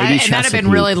 It's the mighty Chesapeake. And that'd have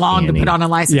been really long to put on a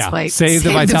license plate. Save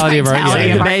the vitality of our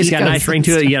ecosystem. The bay's got a nice ring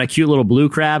to it. You got a cute little blue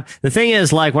crab. The thing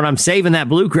is, like when I'm saving that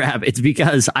blue crab, it's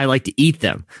because I like to eat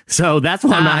them. So that's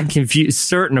why I'm not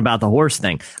certain about the horse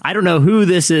thing. I don't know who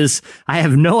this is. I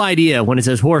have no idea when it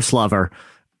says horse lover,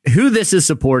 who this is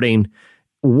supporting,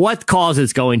 what cause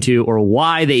it's going to, or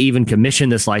why they even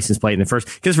commissioned this license plate in the first.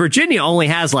 Because Virginia only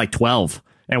has like 12,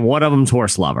 and one of them's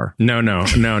horse lover. No.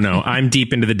 I'm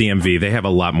deep into the DMV. They have a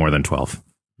lot more than 12.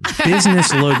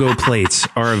 Business logo plates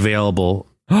are available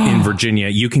in Virginia.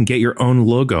 You can get your own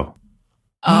logo.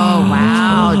 Oh,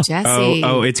 wow, Jesse.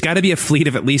 Oh, it's got to be a fleet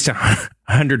of at least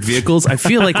 100 vehicles. I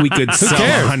feel like we could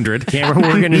sell 100. Yeah,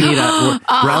 we're going to need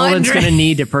Relevant's going to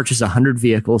need to purchase 100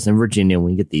 vehicles in Virginia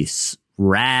when we get these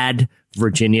rad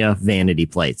Virginia vanity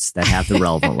plates that have the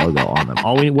Relevant logo on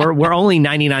them. We're only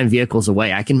 99 vehicles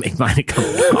away. I can make mine a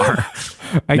company car.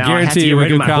 I Now I have to guarantee get you a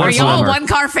rid of good my Are college you all a Summer.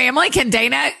 one-car family?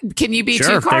 Can you be Sure,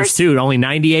 two there's cars? two. Only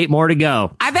 98 more to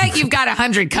go. I bet you've got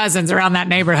 100 cousins around that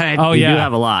neighborhood. Oh, We yeah. do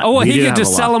have a lot. Oh, well, We he do could have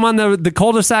just a sell lot. them on the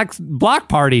cul-de-sac block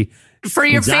party. For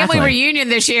your Exactly. family reunion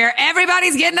this year,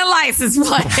 everybody's getting a license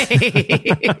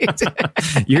plate.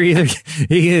 You're either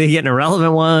getting a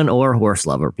relevant one or a horse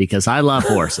lover because I love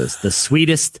horses, the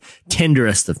sweetest,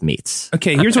 tenderest of meats.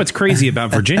 Okay, here's what's crazy about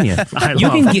Virginia. I you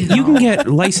love can get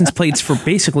license plates for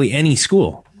basically any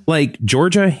school. Like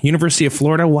Georgia, University of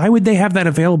Florida, why would they have that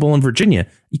available in Virginia?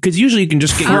 Because usually you can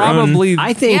just get your own. Probably.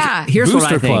 I think Yeah. here's what I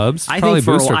Booster think. clubs. I Probably think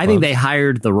for a booster while, I think clubs. they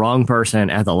hired the wrong person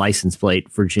at the license plate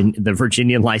the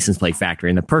Virginian license plate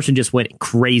factory, and the person just went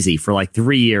crazy for like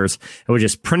 3 years and was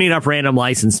just printing up random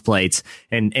license plates,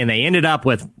 and they ended up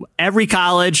with every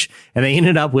college, and they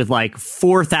ended up with like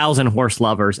 4,000 horse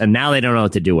lovers, and now they don't know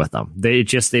what to do with them.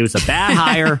 It was a bad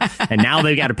hire, and now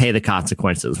they've got to pay the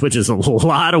consequences, which is a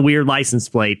lot of weird license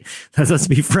plate. Let's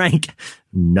be frank,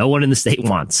 no one in the state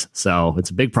wants. So it's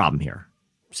a big problem here.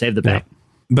 Save the pay.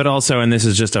 But also, and this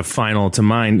is just a final to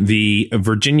mine, the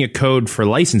Virginia code for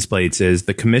license plates is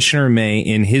the commissioner may,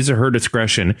 in his or her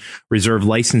discretion, reserve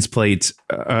license plates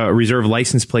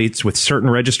with certain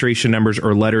registration numbers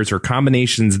or letters or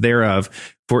combinations thereof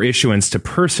for issuance to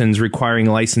persons requiring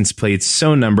license plates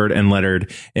so numbered and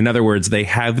lettered. In other words, they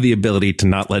have the ability to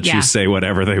not let Yeah. you say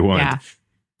whatever they want. Yeah.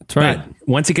 That's right. But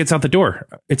once it gets out the door,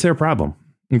 it's their problem.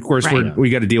 Of course, Right. we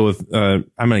got to deal with. I'm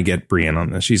going to get Brienne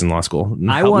on this. She's in law school.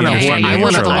 I Help want me a out. Yeah, She's yeah, in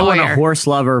want trouble. I want a lawyer. horse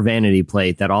lover vanity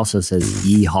plate that also says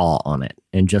Yeehaw on it,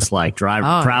 and just like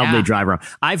proudly yeah. drive around.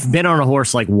 I've been on a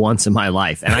horse like once in my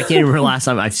life, and I can't even remember the last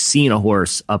time I've seen a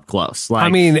horse up close. Like, I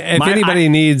mean, if anybody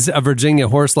needs a Virginia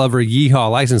horse lover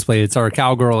yeehaw license plate, it's our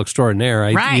cowgirl extraordinaire.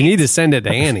 Right. You need to send it to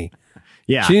Annie.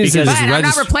 yeah, she needs to because- just But I'm not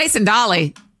register. replacing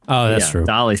Dolly. Oh, that's yeah, true.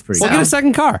 Dolly's pretty. Well, good. get a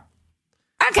second car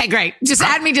Okay, great. Just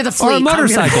add me to the or fleet. a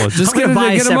motorcycle. Just I'm gonna buy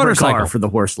get a separate motorcycle. car for the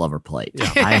horse lover plate.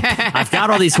 I've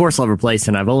got all these horse lover plates,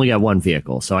 and I've only got one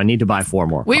vehicle, so I need to buy 4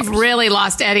 more. We've cars. really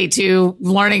lost Eddie to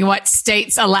learning what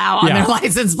states allow on Yeah. their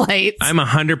license plates. I'm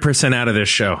 100% out of this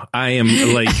show. I am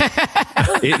like,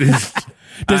 it is.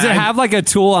 Does it have like a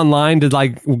tool online to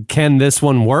like, can this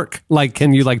one work? Like,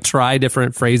 can you like try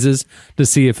different phrases to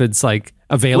see if it's like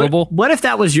available? What if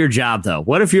that was your job, though?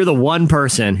 What if you're the one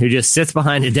person who just sits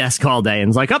behind a desk all day and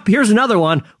is like, oh, here's another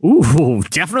one. Ooh,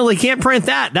 definitely can't print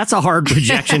that. That's a hard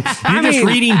projection. You're just mean,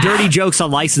 reading dirty jokes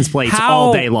on license plates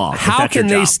all day long. if How that's your can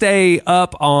they job. stay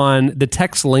up on the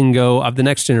text lingo of the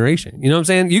next generation? You know what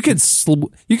I'm saying? You could,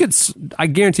 I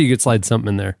guarantee you could slide something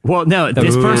in there. Well, no,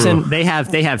 this person, they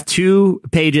have 2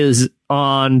 pages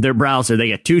on their browser. They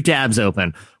got 2 tabs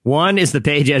open. One is the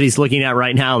page Eddie's looking at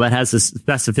right now that has the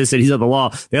specificities of the law.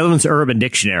 The other one's Urban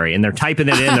Dictionary, and they're typing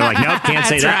it in. They're like, nope, can't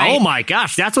say That's that. right. Oh my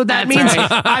gosh, that's what that That's means.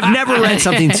 right. I've never read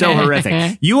something so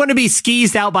horrific. You want to be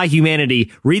skeezed out by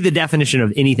humanity? Read the definition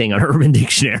of anything on Urban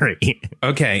Dictionary.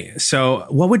 Okay, so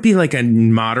what would be like a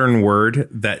modern word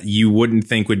that you wouldn't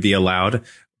think would be allowed,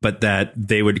 but that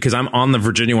they would? Because I'm on the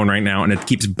Virginia one right now, and it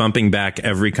keeps bumping back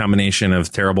every combination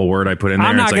of terrible word I put in there.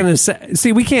 I'm not It's like, going to say.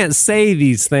 See, we can't say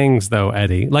these things though,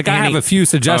 Eddie. Like I have Annie- a few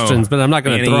suggestions, but I'm not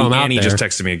going to throw them out Annie there. just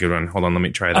texted me a good one. Hold on, let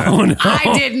me try that. Oh no!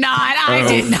 I did not. I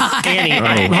did not.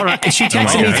 Annie, hold on. She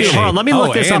texted Oh my me too. gosh. Hold on, let me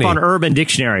look this Annie. up on Urban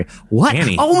Dictionary. What?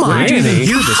 Annie, Oh my! where did you Annie.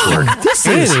 hear this word?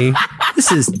 Annie,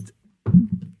 This is.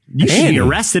 You should Annie. be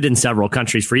arrested in several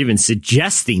countries for even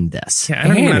suggesting this. Yeah, I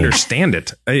don't even Annie. understand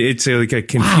it. It's like a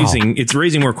confusing. It's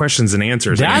raising more questions than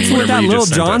answers. that's Annie, what that whatever you Little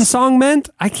just sent John us. song meant.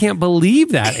 I can't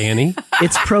believe that, Annie.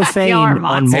 It's profane Y'all are on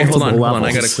monsters. Hey, multiple hold on, levels.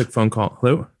 I got a quick phone call.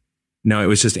 Hello? No, it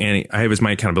was just Annie. I was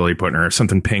my accountability partner.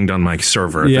 Something pinged on my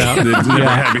server. Yeah. that it never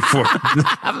Yeah. had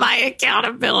before. My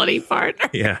accountability partner.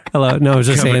 Yeah. Hello, no, it's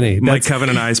just Annie. My That's,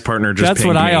 Covenant Eyes partner just that's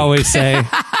pinged what I me. always say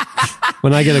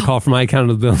when I get a call from my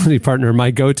accountability partner.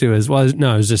 My go-to is, well,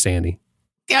 no, it's just Annie.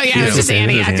 Oh yeah, it was just okay,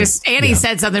 Annie. it was Annie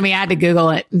said something to me. I had to Google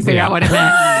it and figure out what it meant.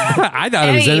 I thought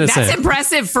it was Eddie, innocent. that's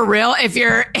impressive for real. If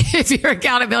your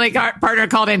accountability partner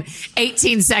called in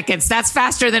 18 seconds, that's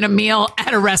faster than a meal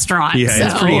at a restaurant. Yeah,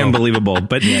 it's So- pretty unbelievable.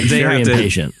 But they very have to,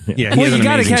 impatient. Yeah, he Well, has you an got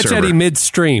to amazing catch server. Eddie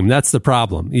midstream. That's the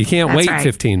problem. You can't That's wait right.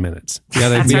 15 minutes. You got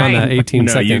to That's be on right. that 18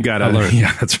 No, second you got to. alert.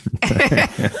 Yeah, that's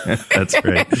that's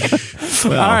right.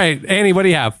 All right, Annie, what do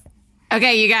you have?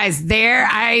 Okay, you guys,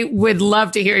 I would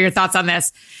love to hear your thoughts on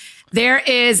this. There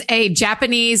is a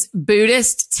Japanese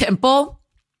Buddhist temple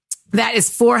that is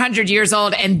 400 years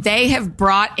old, and they have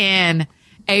brought in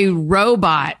a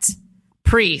robot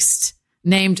priest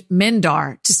named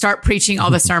Mindar to start preaching all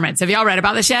the sermons. Have y'all read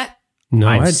about this yet? No,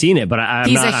 I've seen it, but I'm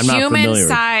He's not a familiar.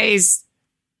 human-sized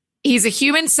He's a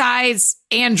human-sized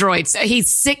android. So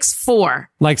he's 6'4".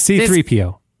 Like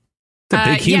C-3PO. It's a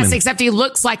big human. Yes, except he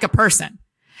looks like a person.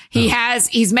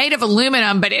 He's made of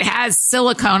aluminum, but it has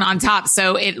silicone on top,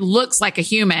 so it looks like a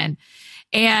human.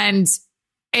 And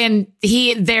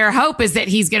their hope is that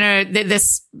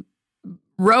this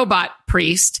robot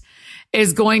priest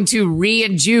is going to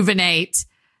rejuvenate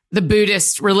the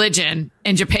Buddhist religion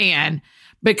in Japan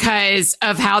because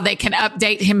of how they can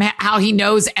update him, how he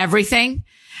knows everything,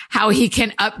 how he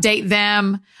can update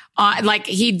them. Like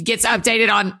he gets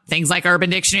updated on things like Urban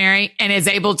Dictionary and is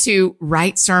able to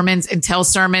write sermons and tell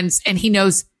sermons, and he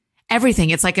knows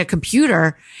everything. It's like a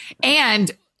computer,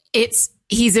 and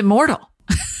he's immortal.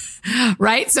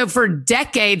 Right? So for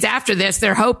decades after this,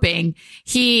 they're hoping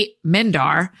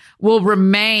Mindar, will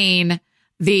remain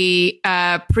the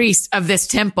priest of this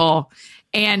temple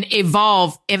and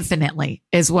evolve infinitely,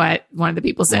 is what one of the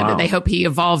people said, that they hope he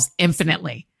evolves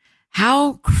infinitely.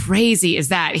 How crazy is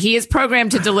that? He is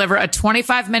programmed to deliver a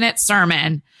 25-minute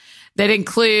sermon that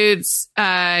includes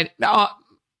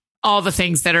all the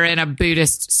things that are in a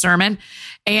Buddhist sermon.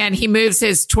 And he moves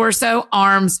his torso,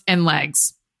 arms, and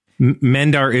legs.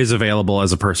 Mendar is available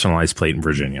as a personalized plate in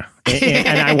Virginia.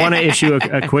 And I want to issue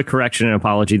a quick correction and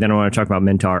apology. Then I want to talk about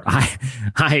Mentar.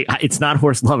 It's not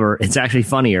horse lover. It's actually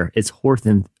funnier. It's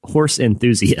horse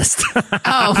enthusiast.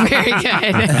 Oh, very good.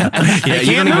 Yeah,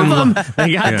 you can't move them.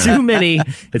 They got too many.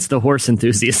 It's the horse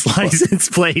enthusiast license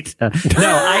plate. No,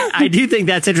 I do think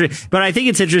that's interesting. But I think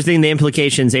it's interesting, the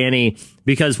implications, Annie,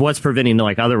 because what's preventing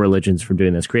like other religions from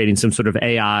doing this, creating some sort of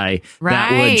AI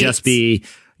that would just be...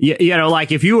 You know,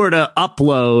 like if you were to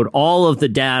upload all of the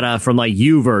data from like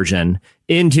YouVersion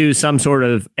into some sort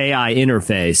of AI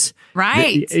interface,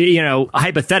 right? You know,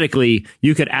 hypothetically,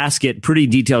 you could ask it pretty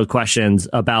detailed questions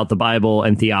about the Bible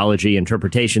and theology,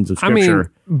 interpretations of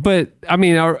Scripture. But I've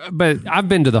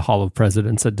been to the Hall of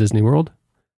Presidents at Disney World.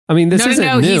 I mean, this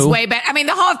isn't new. He's way back. I mean,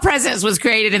 the Hall of Presidents was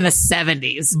created in the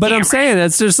 70s. But I'm saying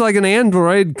it's just like an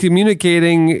android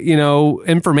communicating, you know,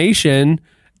 information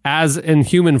as in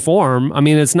human form. I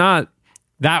mean, it's not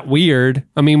that weird.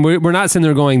 I mean, we're not sitting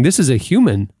there going, this is a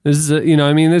human. This is a, you know,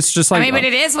 I mean, it's just like, but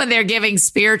it is when they're giving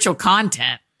spiritual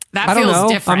content. That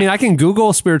feels different. I mean, I can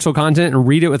Google spiritual content and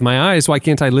read it with my eyes. Why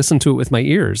can't I listen to it with my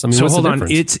ears? I mean, so what's hold the on.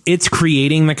 difference? It's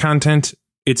creating the content.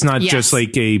 It's not just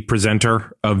like a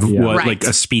presenter of like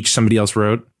a speech somebody else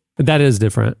wrote. That is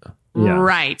different. Yeah.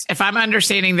 Right. If I'm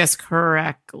understanding this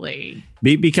correctly.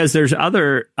 Because there's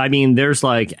there's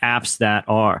like apps that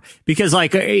are, because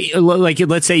like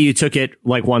let's say you took it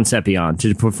like one step beyond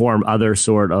to perform other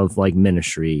sort of like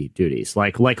ministry duties.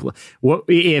 Like what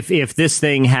if this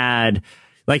thing had,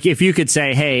 like if you could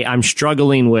say, hey, I'm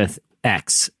struggling with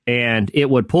X, and it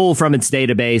would pull from its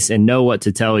database and know what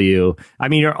to tell you. I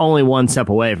mean, you're only one step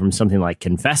away from something like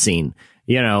confessing,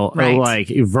 you know, or like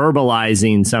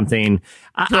verbalizing something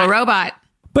to a robot.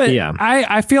 But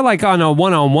I feel like on a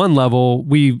one-on-one level,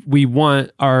 we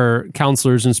want our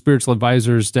counselors and spiritual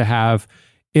advisors to have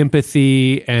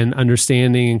empathy and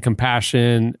understanding and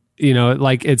compassion. You know,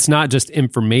 like it's not just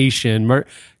information.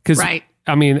 Because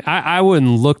I mean, I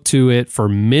wouldn't look to it for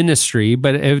ministry,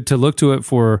 but to look to it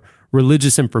for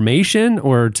religious information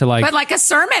or to like... But like a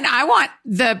sermon, I want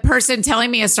the person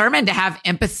telling me a sermon to have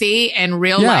empathy and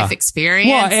real life experience.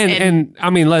 Well, and I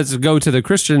mean, let's go to the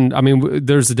Christian. I mean,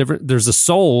 there's a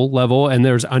soul level and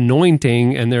there's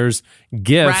anointing and there's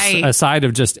gifts aside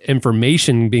of just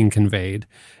information being conveyed.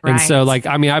 And so like,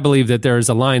 I mean, I believe that there is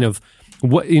a line of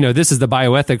what, you know, this is the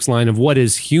bioethics line of what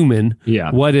is human.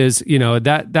 Yeah. What is, you know,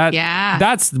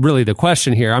 that's really the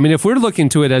question here. I mean, if we're looking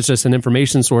to it as just an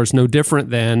information source, no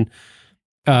different than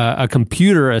a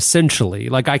computer, essentially,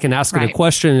 like I can ask it a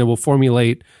question and it will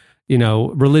formulate, you know,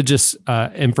 religious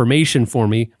information for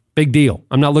me. Big deal.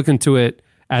 I'm not looking to it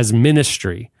as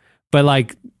ministry, but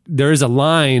like there is a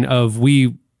line of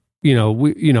we,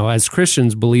 as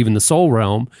Christians believe in the soul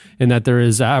realm and that there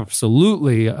is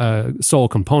absolutely a soul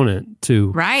component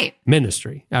to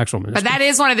ministry, actual ministry. But that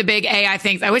is one of the big AI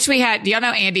things. I wish we had, do y'all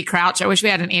know Andy Crouch? I wish we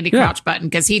had an Andy Crouch button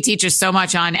because he teaches so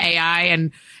much on AI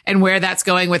and where that's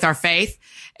going with our faith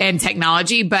and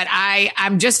technology. But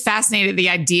I'm just fascinated the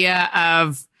idea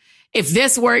of if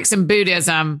this works in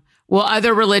Buddhism, will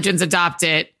other religions adopt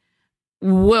it?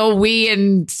 Will we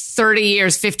in 30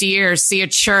 years, 50 years see a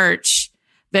church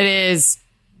that is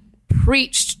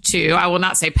preached to, I will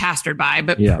not say pastored by,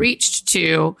 but preached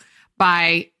to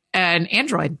by an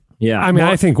android? Yeah. I mean,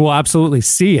 I think we'll absolutely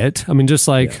see it. I mean, just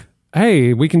like,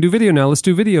 hey, we can do video now. Let's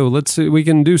do video. We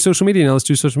can do social media now. Let's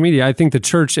do social media. I think the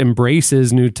church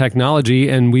embraces new technology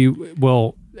and we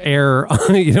will err,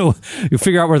 you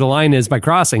figure out where the line is by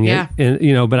crossing it,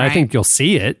 and, but I think you'll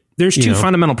see it. There's two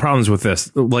fundamental problems with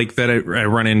this, like that I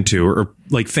run into, or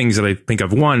like things that I think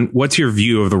of. One, what's your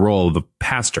view of the role of the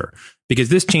pastor? Because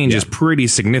this changes pretty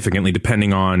significantly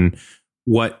depending on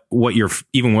what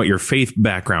your faith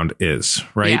background is,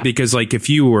 right? Yeah. Because like if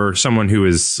you were someone who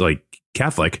is like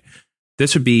Catholic,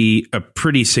 this would be a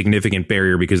pretty significant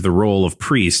barrier because the role of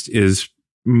priest is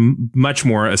much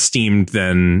more esteemed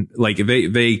than like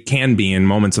they can be in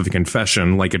moments of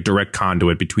confession, like a direct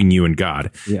conduit between you and God.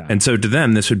 Yeah. And so to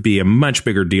them, this would be a much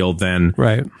bigger deal than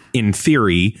in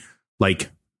theory,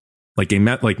 like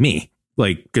me,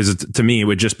 like, because to me, it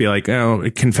would just be like, oh,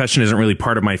 confession isn't really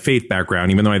part of my faith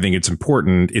background, even though I think it's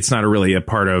important. It's not really a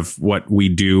part of what we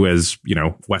do as,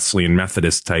 Wesleyan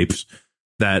Methodist types.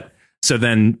 So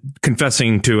then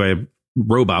confessing to a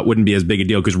robot wouldn't be as big a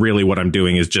deal because really what I'm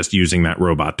doing is just using that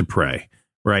robot to pray.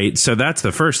 Right. So that's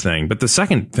the first thing. But the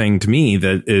second thing to me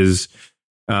that is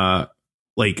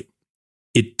like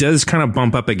it does kind of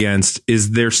bump up against,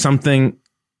 is there something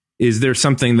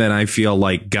that I feel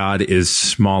like God is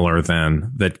smaller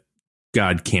than, that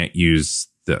God can't use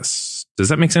this? Does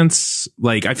that make sense?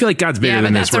 Like, I feel like God's bigger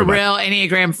than this robot. That's a real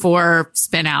Enneagram 4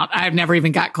 spin out. I've never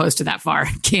even got close to that far.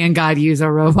 Can God use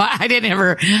a robot? I didn't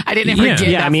ever get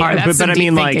that far. That's but I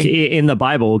mean, like in the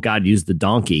Bible, God used the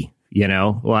donkey,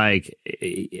 like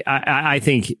I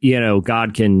think,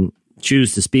 God can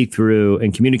choose to speak through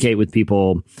and communicate with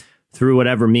people through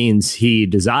whatever means he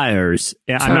desires.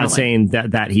 Totally. I'm not saying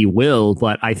that he will,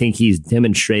 but I think he's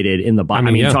demonstrated in the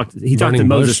Bible. He talked to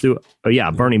Moses through,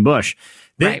 burning bush.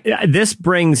 This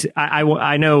brings,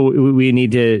 I know we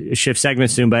need to shift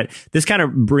segments soon, but this kind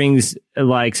of brings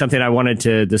like something I wanted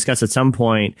to discuss at some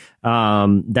point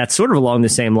that's sort of along the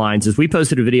same lines. As we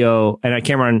posted a video, and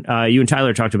Cameron, you and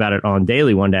Tyler talked about it on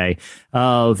Daily one day,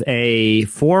 of a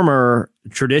former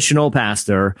traditional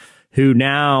pastor who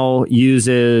now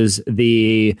uses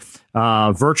the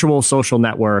virtual social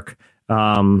network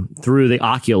through the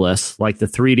Oculus, like the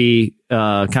 3D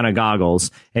kind of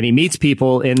goggles, and he meets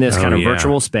people in this kind of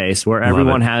virtual space where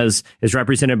everyone is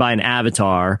represented by an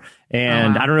avatar.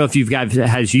 And I don't know if you guys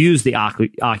has used the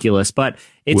Oculus, but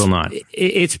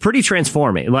it's pretty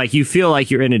transforming. Like you feel like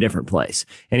you're in a different place.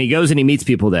 And he goes and he meets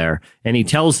people there and he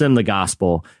tells them the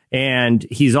gospel. And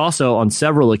he's also on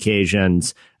several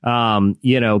occasions,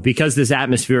 because this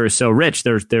atmosphere is so rich,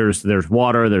 there's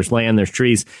water, there's land, there's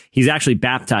trees. He's actually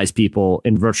baptized people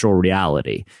in virtual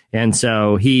reality. And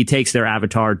so he takes their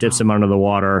avatar, dips them under the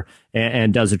water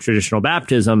and does a traditional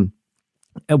baptism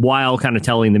while kind of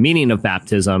telling the meaning of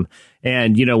baptism.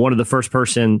 And, one of the first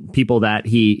people that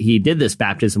he did this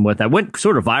baptism with, that went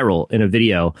sort of viral in a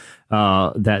video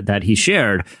that he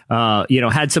shared,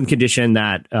 had some condition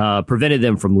that prevented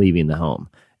them from leaving the home.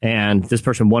 And this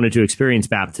person wanted to experience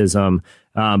baptism,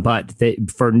 but they,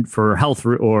 for health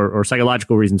or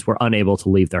psychological reasons, were unable to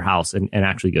leave their house and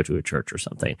actually go to a church or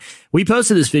something. We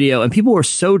posted this video and people were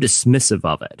so dismissive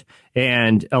of it.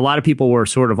 And a lot of people were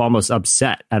sort of almost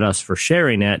upset at us for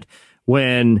sharing it,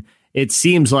 when it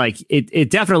seems like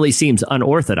it definitely seems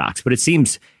unorthodox, but it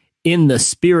seems in the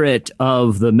spirit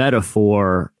of the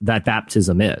metaphor that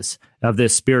baptism is, of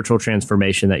this spiritual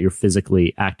transformation that you're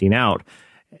physically acting out.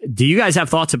 Do you guys have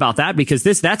thoughts about that? Because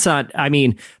this has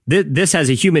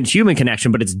a human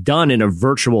connection, but it's done in a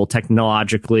virtual,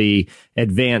 technologically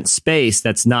advanced space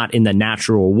that's not in the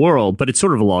natural world, but it's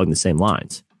sort of along the same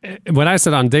lines. When I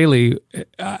said on Daily,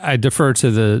 I defer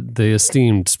to the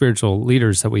esteemed spiritual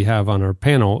leaders that we have on our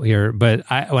panel here. But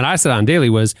when I said on Daily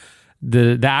was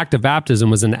the act of baptism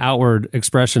was an outward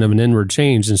expression of an inward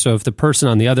change. And so if the person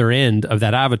on the other end of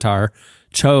that avatar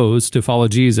chose to follow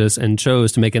Jesus and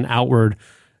chose to make an outward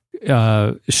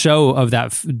show of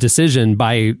that decision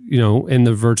by, in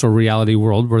the virtual reality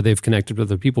world where they've connected with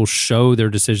other people, show their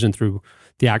decision through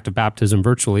the act of baptism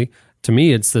virtually, to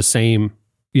me, it's the same,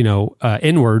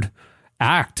 inward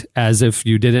act as if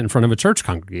you did it in front of a church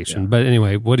congregation. Yeah. But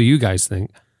anyway, what do you guys think?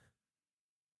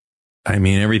 I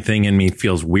mean, everything in me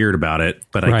feels weird about it,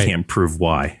 but I can't prove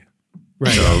why.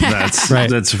 Right. So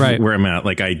that's where I'm at.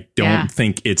 Like, I don't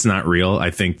think it's not real.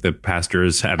 I think the pastor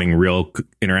is having real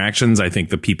interactions. I think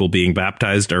the people being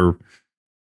baptized are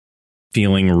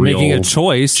feeling real, making a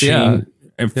choice.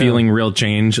 Feeling real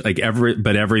change. Like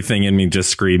but everything in me just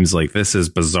screams like, this is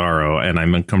bizarro, and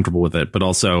I'm uncomfortable with it. But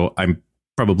also, I'm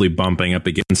probably bumping up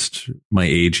against my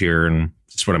age here, and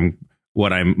just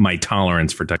my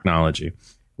tolerance for technology.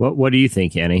 What do you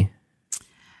think, Annie?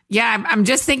 Yeah, I'm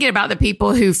just thinking about the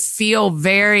people who feel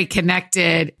very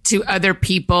connected to other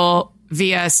people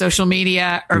via social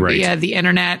media or via the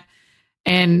internet.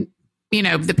 And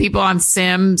the people on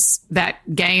Sims, that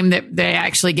game that they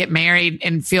actually get married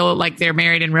and feel like they're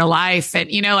married in real life. And,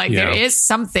 there is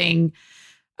something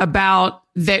about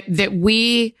that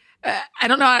we, I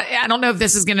don't know if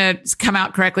this is going to come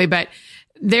out correctly, but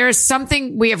there's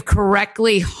something we have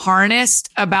correctly harnessed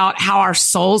about how our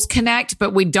souls connect,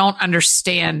 but we don't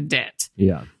understand it.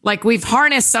 Yeah. Like we've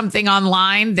harnessed something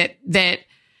online that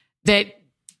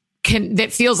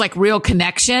feels like real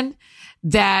connection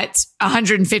that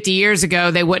 150 years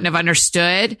ago they wouldn't have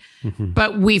understood,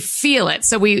 but we feel it.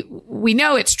 So we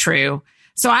know it's true.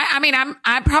 So I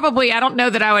don't know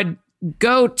that I would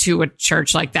go to a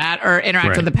church like that or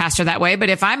interact with the pastor that way. But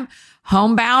if I'm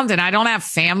homebound and I don't have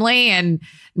family and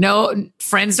no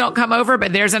friends don't come over,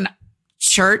 but there's a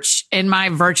church in my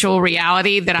virtual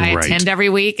reality that I attend every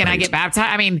week and I get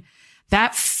baptized.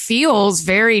 That feels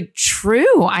very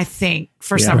true, I think,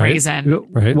 for some reason.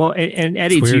 Right. Well, and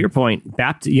Eddie, to your point,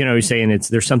 you're saying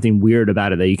there's something weird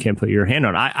about it that you can't put your hand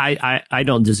on. I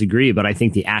don't disagree, but I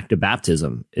think the act of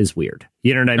baptism is weird.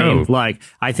 You know what I mean? Like,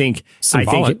 I think,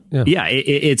 symbolic.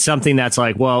 It's something that's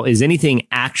like, well, is anything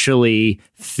actually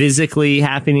physically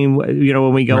happening?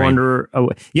 When we go under,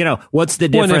 what's the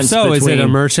difference? Well, if so, between, is it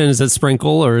immersion? Is it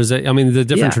sprinkle? Or is it, the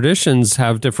different traditions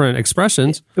have different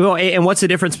expressions. Well, and what's the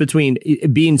difference between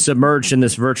being submerged in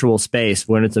this virtual space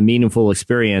when it's a meaningful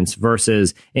experience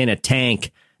versus in a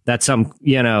tank that some,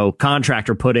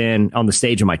 contractor put in on the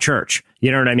stage of my church?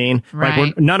 You know what I mean? Right.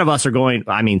 Like none of us are going,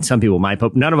 some people might,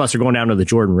 but none of us are going down to the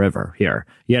Jordan River here.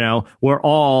 We're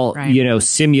all,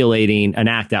 simulating an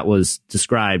act that was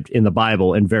described in the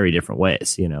Bible in very different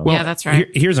ways, Well, yeah, that's right.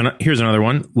 Here's another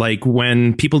one. Like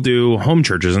when people do home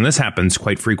churches, and this happens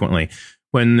quite frequently,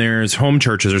 when there's home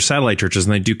churches or satellite churches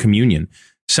and they do communion.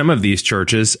 Some of these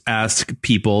churches ask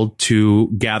people to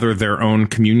gather their own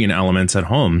communion elements at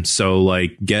home. So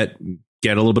like get a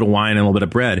little bit of wine and a little bit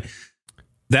of bread.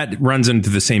 That runs into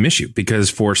the same issue because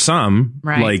for some,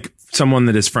 like someone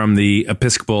that is from the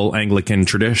Episcopal Anglican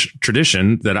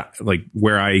tradition that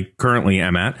where I currently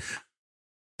am at,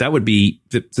 that would be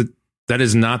that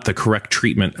is not the correct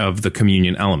treatment of the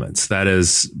communion elements. That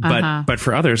is, but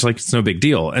for others, like it's no big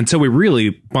deal. And so we really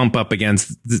bump up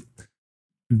against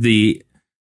the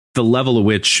level at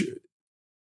which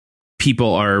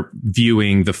people are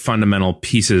viewing the fundamental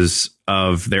pieces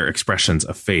of their expressions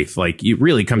of faith. Like it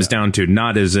really comes down to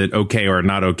not is it okay or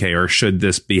not okay, or should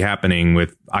this be happening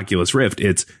with Oculus Rift?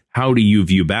 It's how do you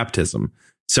view baptism?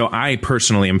 So I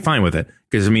personally am fine with it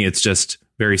because to me, it's just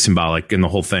very symbolic in the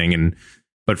whole thing.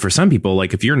 But for some people,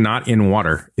 like if you're not in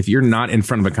water, if you're not in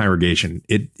front of a congregation,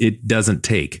 it doesn't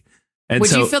take. And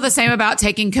would you feel the same about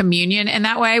taking communion in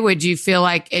that way? Would you feel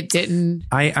like it didn't?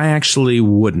 I actually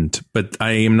wouldn't, but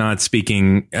I am not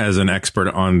speaking as an expert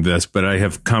on this, but I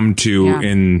have come to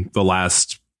in the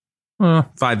last 5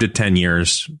 to 10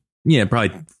 years. Yeah,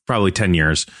 probably 10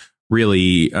 years,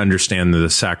 really understand the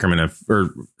sacrament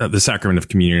of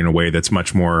communion in a way that's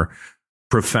much more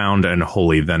profound and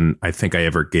holy than I think I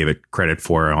ever gave it credit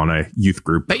for on a youth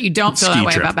group. But you don't feel that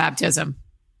way about baptism.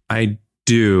 I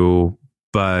do,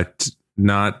 but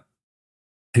not.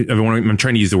 I'm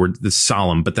trying to use the word the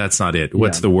solemn, but that's not it.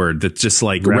 What's the word? That's just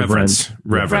like reverence.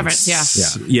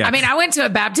 Yeah. I mean, I went to a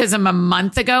baptism a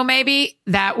month ago, maybe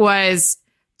that was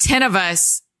 10 of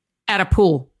us at a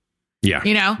pool. Yeah.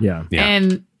 Yeah.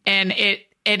 And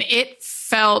it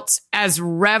felt as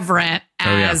reverent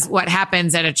as what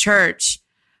happens at a church.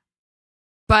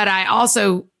 But I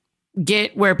also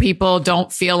get where people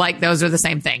don't feel like those are the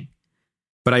same thing.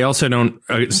 But I also don't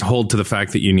hold to the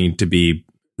fact that you need to be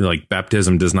like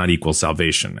baptism does not equal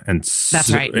salvation. And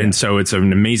that's right. And so it's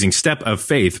an amazing step of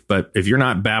faith. But if you're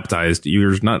not baptized,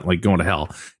 you're not like going to hell.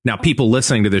 Now, people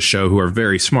listening to this show who are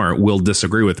very smart will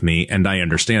disagree with me. And I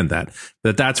understand that.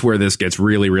 But that's where this gets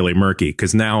really, really murky,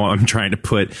 because now I'm trying to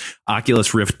put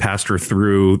Oculus Rift pastor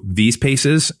through these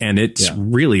paces. And it's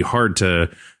really hard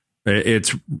to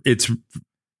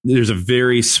there's a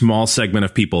very small segment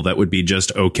of people that would be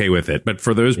just okay with it. But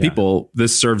for those people,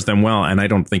 this serves them well. And I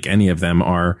don't think any of them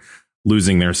are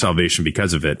losing their salvation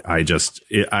because of it.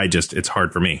 It's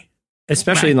hard for me.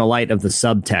 Especially in the light of the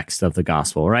subtext of the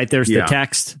gospel, right? There's the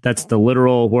text, that's the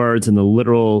literal words and the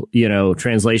literal,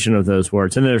 translation of those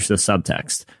words. And there's the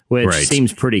subtext, which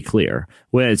seems pretty clear,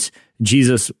 which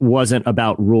Jesus wasn't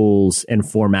about rules and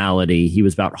formality. He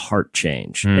was about heart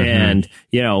change. Mm-hmm.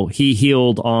 And, he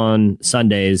healed on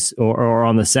Sundays or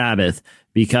on the Sabbath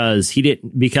because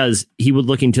he would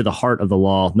look into the heart of the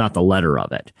law, not the letter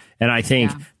of it. And I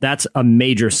think that's a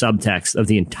major subtext of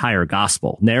the entire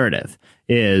gospel narrative.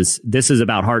 This is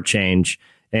about heart change.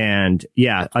 And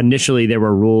initially there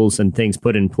were rules and things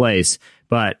put in place,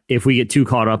 But if we get too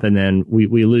caught up and then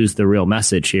we lose the real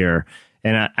message here,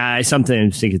 and I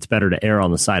sometimes think it's better to err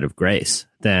on the side of grace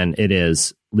than it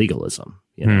is legalism.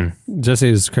 You know? Jesse,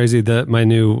 is crazy that my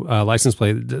new license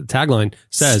plate tagline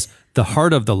says the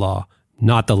heart of the law,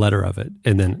 not the letter of it.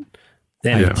 And then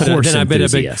I put a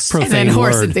big profane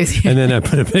word. And then I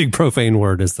put a big profane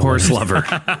word as the horse lover.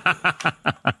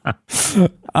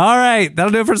 All right.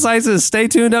 That'll do it for Slices. Stay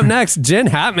tuned. Up next, Jen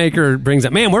Hatmaker brings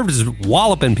up, man, we're just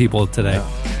walloping people today.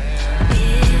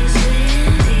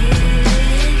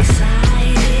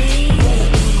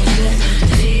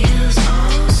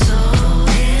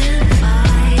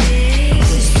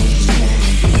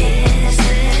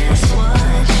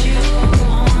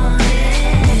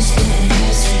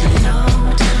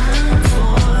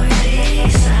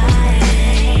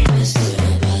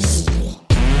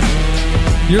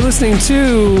 You're listening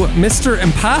to Mr.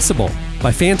 Impossible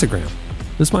by Fantagram.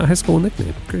 This is my high school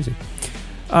nickname. Crazy.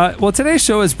 Well, today's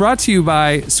show is brought to you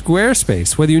by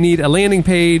Squarespace. Whether you need a landing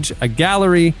page, a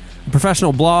gallery, a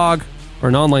professional blog, or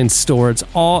an online store, it's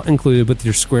all included with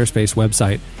your Squarespace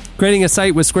website. Creating a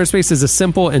site with Squarespace is a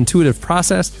simple, intuitive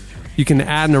process. You can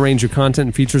add and arrange your content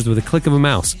and features with a click of a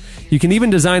mouse. You can even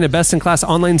design a best-in-class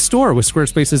online store with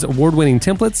Squarespace's award-winning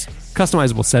templates,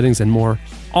 customizable settings, and more,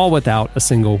 all without a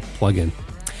single plugin.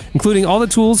 Including all the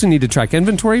tools you need to track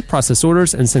inventory, process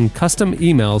orders, and send custom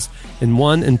emails in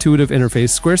one intuitive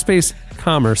interface, Squarespace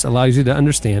Commerce allows you to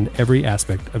understand every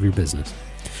aspect of your business.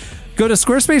 Go to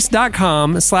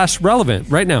squarespace.com/relevant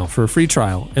right now for a free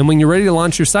trial. And when you're ready to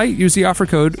launch your site, use the offer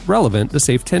code RELEVANT to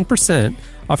save 10%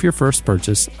 off your first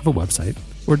purchase of a website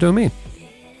or domain.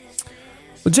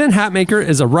 Well, Jen Hatmaker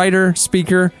is a writer,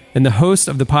 speaker, and the host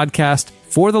of the podcast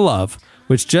For the Love,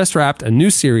 which just wrapped a new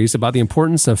series about the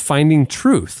importance of finding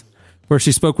truth, where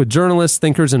she spoke with journalists,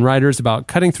 thinkers, and writers about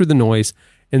cutting through the noise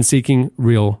and seeking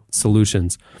real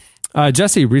solutions.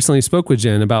 Jesse recently spoke with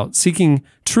Jen about seeking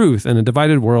truth in a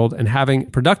divided world and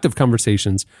having productive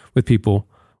conversations with people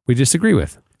we disagree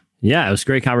with. Yeah, it was a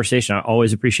great conversation. I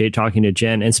always appreciate talking to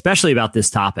Jen, and especially about this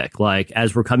topic. Like,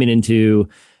 as we're coming into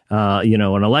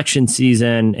an election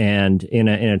season and in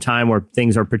a time where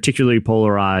things are particularly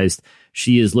polarized,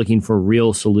 she is looking for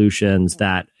real solutions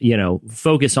that,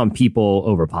 focus on people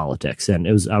over politics. And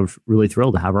I was really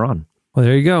thrilled to have her on. Well,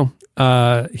 there you go.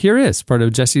 Here is part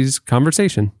of Jesse's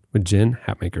conversation with Jen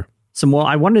Hatmaker. So, well,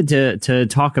 I wanted to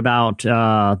talk about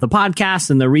the podcast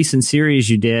and the recent series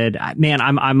you did. Man,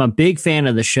 I'm a big fan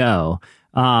of the show.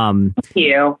 Thank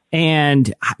you.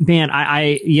 And man,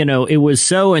 I it was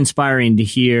so inspiring to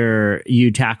hear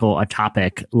you tackle a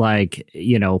topic like,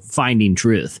 finding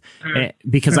truth,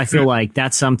 because I feel like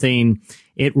that's something,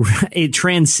 it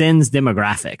transcends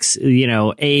demographics,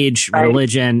 age, right,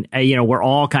 religion, we're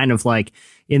all kind of like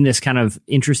in this kind of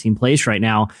interesting place right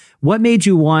now. What made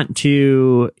you want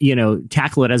to,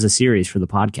 tackle it as a series for the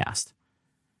podcast?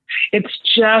 It's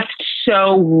just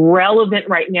so relevant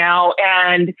right now.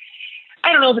 And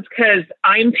I don't know if it's because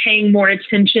I'm paying more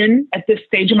attention at this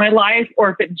stage of my life or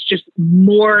if it's just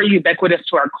more ubiquitous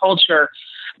to our culture.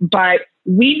 But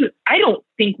I don't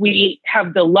think we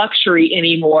have the luxury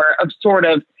anymore of sort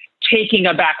of taking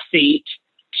a backseat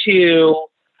to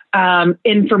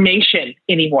information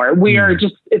anymore. We are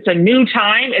just, it's a new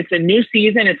time, it's a new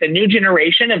season, it's a new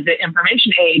generation of the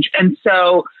information age. And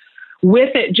so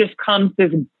with it just comes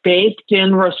this baked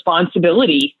in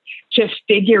responsibility to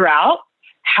figure out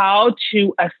how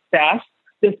to assess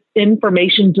this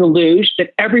information deluge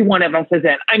that every one of us is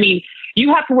in. I mean,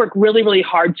 you have to work really, really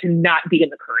hard to not be in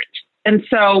the current. And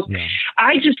so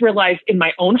I just realized in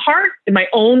my own heart, in my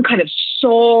own kind of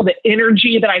soul, the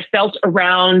energy that I felt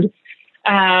around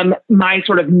my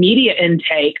sort of media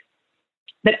intake,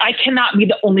 that I cannot be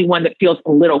the only one that feels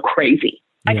a little crazy.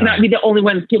 I cannot be the only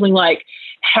one feeling like,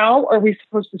 how are we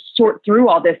supposed to sort through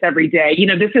all this every day?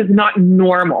 This is not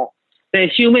normal. The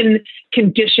human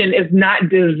condition is not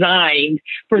designed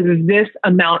for this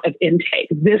amount of intake,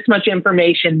 this much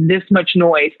information, this much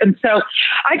noise. And so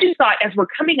I just thought, as we're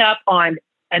coming up on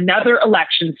another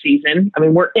election season, I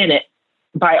mean, we're in it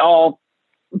by all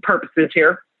purposes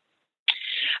here.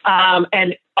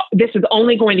 And this is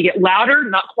only going to get louder,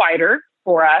 not quieter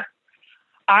for us.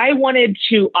 I wanted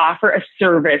to offer a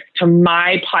service to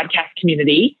my podcast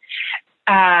community,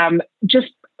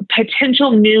 just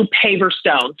potential new paver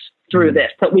stones through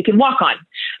this that we can walk on,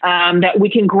 that we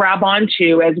can grab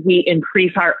onto as we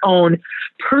increase our own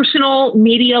personal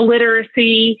media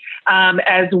literacy,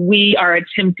 as we are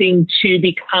attempting to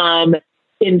become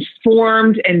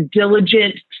informed and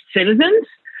diligent citizens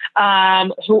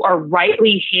who are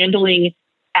rightly handling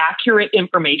accurate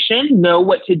information, know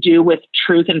what to do with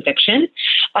truth and fiction,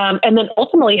 and then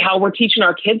ultimately how we're teaching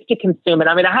our kids to consume it.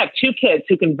 I mean, I have 2 kids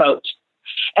who can vote.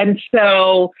 And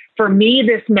so for me,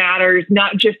 this matters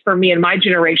not just for me and my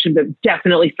generation, but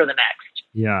definitely for the next.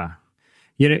 Yeah.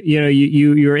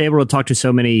 You're able to talk to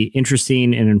so many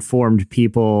interesting and informed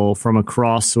people from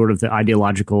across sort of the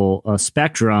ideological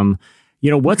spectrum.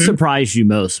 What surprised you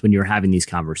most when you were having these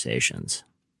conversations?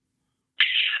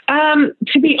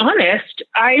 To be honest,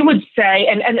 I would say,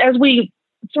 and as we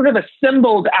sort of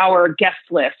assembled our guest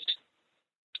list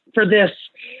for this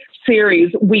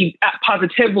series, we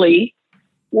positively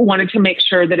wanted to make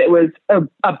sure that it was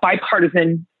a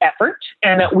bipartisan effort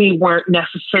and that we weren't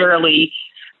necessarily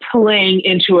playing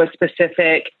into a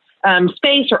specific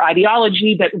space or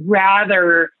ideology, but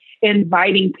rather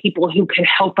inviting people who can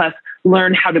help us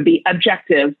learn how to be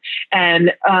objective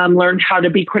and learn how to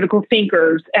be critical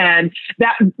thinkers. And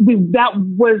that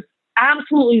was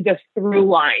absolutely the through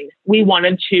line we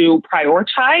wanted to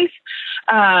prioritize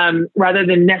rather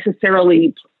than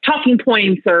necessarily talking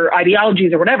points or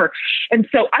ideologies or whatever. And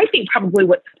so I think probably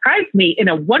what surprised me in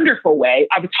a wonderful way,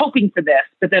 I was hoping for this,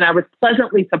 but then I was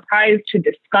pleasantly surprised to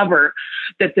discover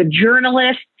that the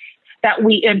journalists that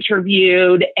we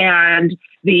interviewed and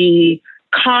the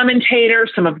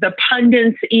commentators, some of the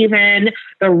pundits, even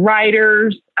the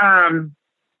writers,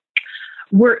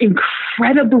 were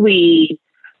incredibly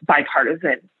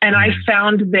bipartisan. And I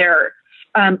found their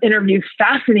interviews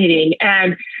fascinating.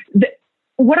 And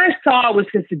what I saw was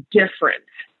this difference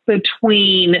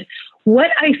between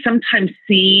what I sometimes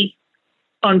see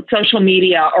on social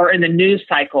media or in the news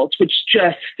cycles, which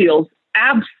just feels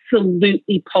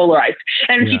absolutely polarized.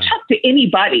 And if you talk to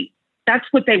anybody, that's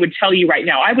what they would tell you right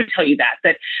now. I would tell you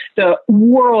that the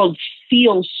world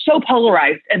feels so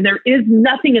polarized and there is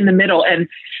nothing in the middle. And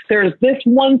there's this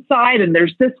one side and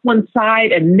there's this one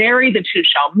side, and nary the two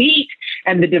shall meet,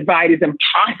 and the divide is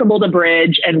impossible to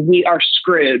bridge, and we are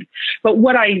screwed. But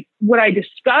what I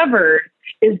discovered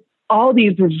is all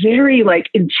these very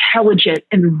intelligent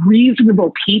and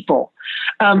reasonable people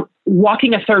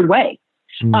walking a third way.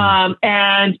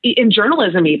 And in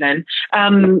journalism, even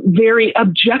very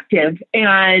objective.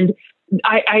 And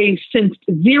I sensed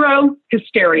zero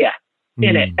hysteria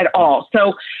in it at all.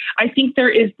 So I think there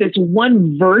is this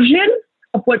one version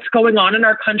of what's going on in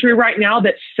our country right now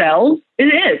that sells.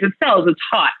 It sells. It's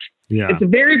hot. Yeah. It's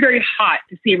very, very hot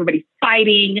to see everybody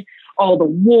fighting, all the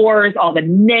wars, all the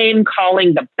name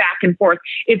calling, the back and forth.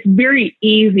 It's very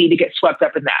easy to get swept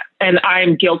up in that. And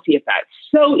I'm guilty of that.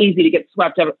 So easy to get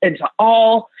swept up into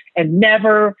all and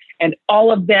never and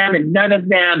all of them and none of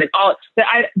them and all.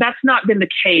 That's not been the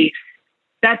case.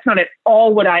 That's not at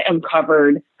all what I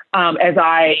uncovered as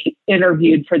I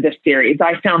interviewed for this series.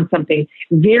 I found something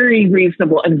very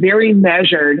reasonable and very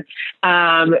measured,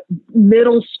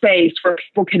 middle space where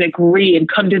people can agree and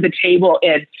come to the table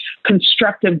in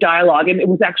constructive dialogue. And it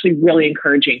was actually really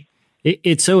encouraging.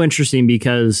 It's so interesting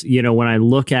because, when I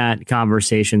look at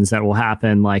conversations that will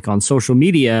happen like on social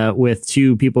media with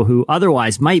 2 people who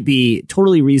otherwise might be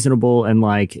totally reasonable and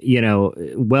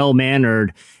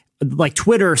well-mannered, like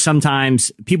Twitter,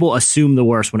 sometimes people assume the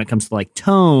worst when it comes to like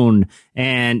tone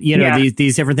and,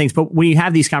 these different things. But when you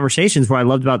have these conversations, what I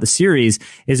loved about the series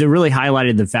is it really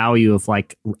highlighted the value of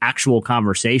like actual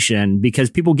conversation, because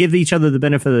people give each other the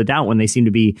benefit of the doubt when they seem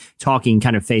to be talking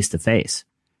kind of face to face.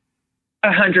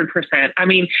 100%. I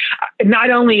mean,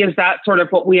 not only is that sort of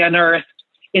what we unearthed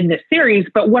in this series,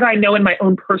 but what I know in my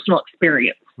own personal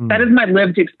experience. That is my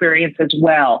lived experience as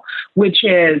well, which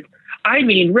is,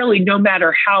 really, no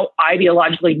matter how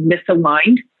ideologically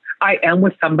misaligned I am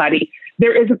with somebody,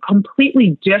 there is a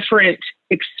completely different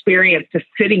experience to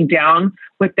sitting down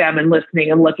with them and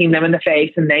listening and looking them in the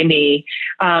face and they me,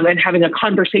 and having a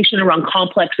conversation around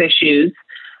complex issues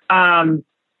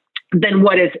than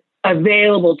what is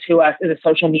available to us in the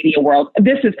social media world.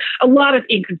 This is a lot of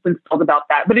ink has been spilled about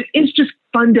that, but it is just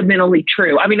fundamentally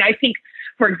true. I mean, I think,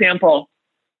 for example,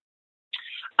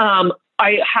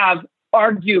 I have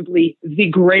arguably the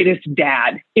greatest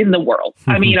dad in the world.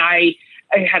 I mean, I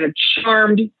had a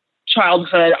charmed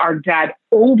childhood. Our dad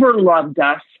overloved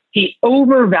us. He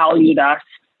overvalued us.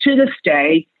 To this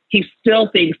day, he still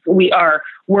thinks we are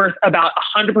worth about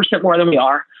 100% more than we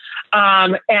are.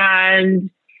 And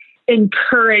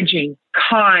encouraging,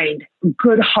 kind,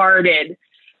 good-hearted,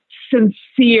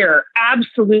 sincere,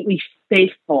 absolutely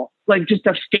faithful, like just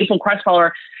a faithful Christ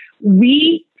follower.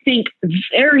 We think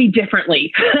very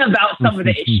differently about some of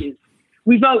the issues.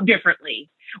 We vote differently.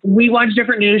 We watch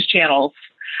different news channels.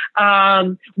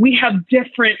 We have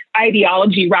different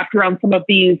ideology wrapped around some of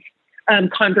these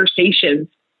conversations.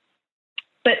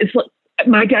 But it's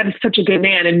my dad is such a good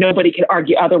man and nobody could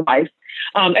argue otherwise.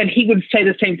 And he would say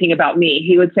the same thing about me.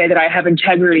 He would say that I have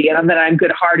integrity and that I'm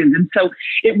good hearted. And so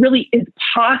it really is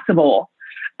possible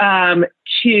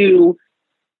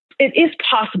it is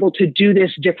possible to do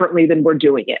this differently than we're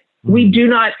doing it. We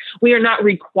are not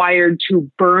required to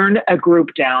burn a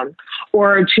group down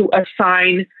or to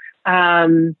assign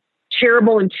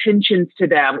terrible intentions to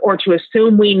them or to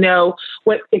assume we know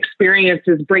what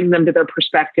experiences bring them to their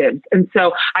perspectives. And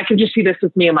so I can just see this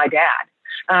with me and my dad,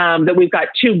 that we've got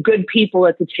two good people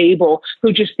at the table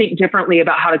who just think differently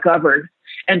about how to govern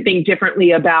and think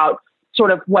differently about sort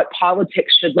of what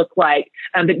politics should look like.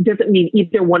 It doesn't mean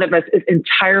either one of us is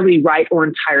entirely right or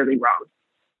entirely wrong.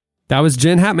 That was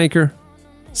Jen Hatmaker.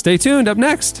 Stay tuned. Up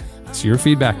next, it's your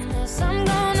feedback. I'm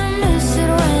gonna miss it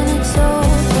when it's over.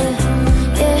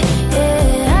 Yeah,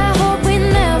 yeah. I hope we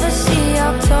never see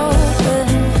October.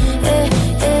 Yeah,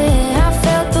 yeah. I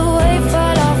felt the weight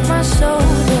fall off my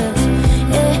shoulders.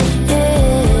 Yeah,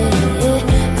 yeah,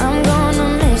 yeah. I'm gonna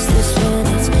miss this when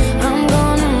I'm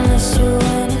gonna miss you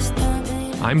when it's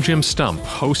done. I'm Jim Stump,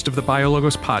 host of the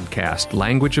BioLogos podcast,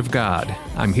 Language of God.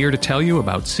 I'm here to tell you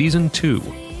about Season 2.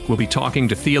 We'll be talking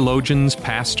to theologians,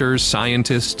 pastors,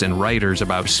 scientists, and writers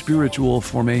about spiritual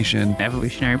formation,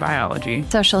 evolutionary biology,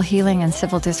 social healing and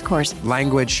civil discourse,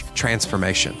 language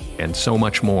transformation, and so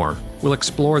much more. We'll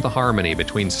explore the harmony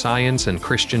between science and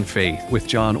Christian faith with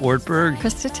John Ortberg,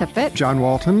 Krista Tippett, John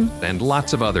Walton, and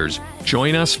lots of others.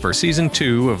 Join us for Season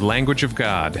 2 of Language of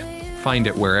God. Find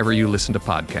it wherever you listen to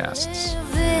podcasts.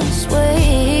 This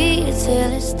way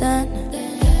till it's done.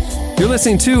 You're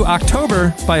listening to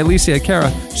October by Alicia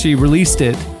Cara. She released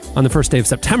it on the first day of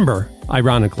September,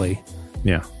 ironically.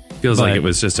 Yeah. Feels like it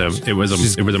was just it was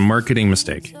a marketing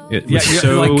mistake. It was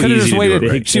so like, could have just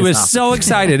waited. She was so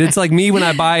excited. It's like me when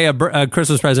I buy a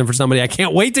Christmas present for somebody. I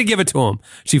can't wait to give it to them.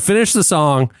 She finished the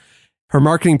song. Her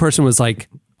marketing person was like,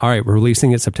 all right, we're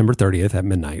releasing it September 30th at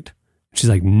midnight. She's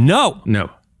like, no.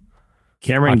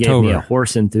 Cameron October. gave me a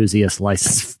horse enthusiast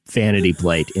license vanity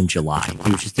plate in July.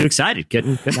 He was just too excited.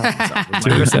 Couldn't help himself.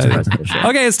 Too excited.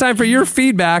 Okay, it's time for your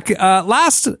feedback.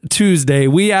 Last Tuesday,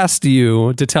 we asked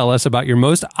you to tell us about your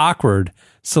most awkward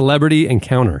celebrity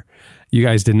encounter. You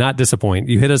guys did not disappoint.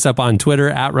 You hit us up on Twitter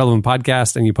at Relevant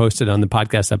Podcast, and you posted on the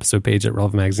podcast episode page at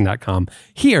relevantmagazine.com.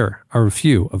 Here are a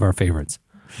few of our favorites.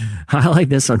 I like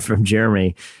this one from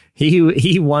Jeremy.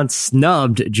 He once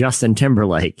snubbed Justin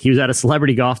Timberlake. He was at a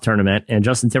celebrity golf tournament, and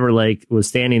Justin Timberlake was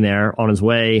standing there on his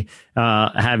way,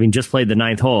 having just played the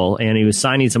 9th hole, and he was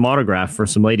signing some autograph for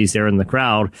some ladies there in the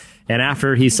crowd. And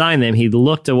after he signed them, he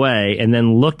looked away and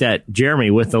then looked at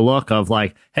Jeremy with the look of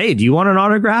like, "Hey, do you want an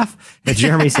autograph?" And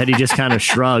Jeremy said he just kind of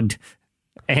shrugged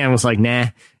and was like, "Nah."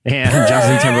 And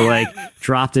Justin Timberlake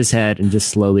dropped his head and just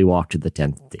slowly walked to the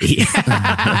 10th tee.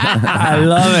 I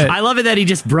love it. I love it that he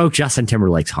just broke Justin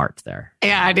Timberlake's heart there.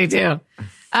 Yeah, I do too.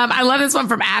 I love this one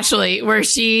from Ashley, where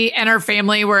she and her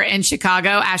family were in Chicago.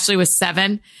 Ashley was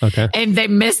 7. Okay. And they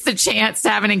missed the chance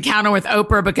to have an encounter with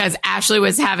Oprah because Ashley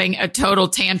was having a total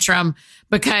tantrum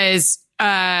because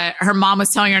her mom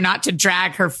was telling her not to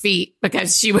drag her feet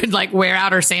because she would like wear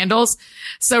out her sandals.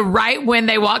 So right when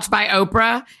they walked by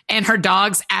Oprah and her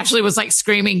dogs, Ashley was like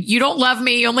screaming, "You don't love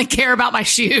me. You only care about my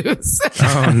shoes."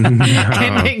 Oh, no.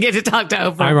 And didn't get to talk to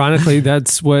Oprah. Ironically,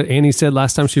 that's what Annie said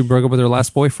last time she broke up with her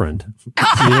last boyfriend.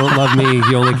 "You don't love me.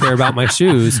 You only care about my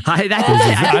shoes." I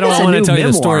don't want to tell you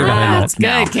the story behind that. That's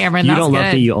good, Cameron. You That's don't good.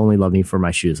 love me. You only love me for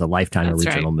my shoes. A Lifetime That's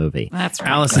original right. movie. That's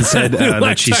right. Allison said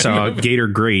that she saw Gator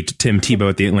great Tim Tebow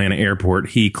at the Atlanta airport.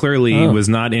 He clearly was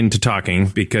not into talking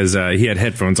because he had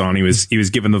headphones on. He was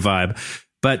given the vibe,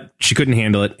 but she couldn't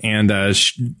handle it. And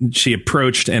she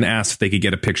approached and asked if they could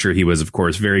get a picture. He was, of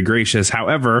course, very gracious.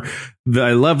 However,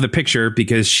 I love the picture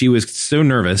because she was so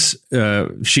nervous.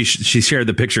 She shared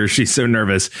the picture. She's so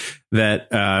nervous that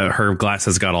her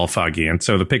glasses got all foggy. And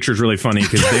so the picture's really funny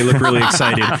because they look really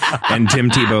excited. And Tim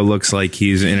Tebow looks like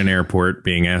he's in an airport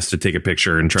being asked to take a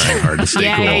picture and trying hard to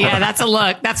stay cool. Yeah. That's a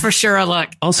look. That's for sure a look.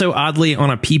 Also, oddly,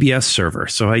 on a PBS server.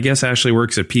 So I guess Ashley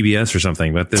works at PBS or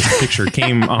something, but this picture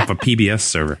came off a PBS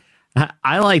server.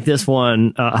 I like this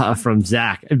one from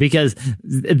Zach because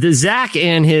the Zach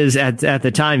and his at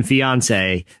the time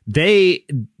fiance, they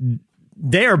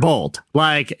are bold.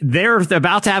 Like they're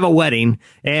about to have a wedding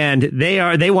and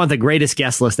they want the greatest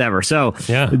guest list ever. So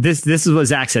this is what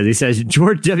Zach says. He says,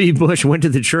 George W. Bush went to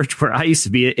the church where I used to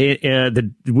be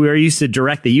where I used to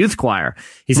direct the youth choir.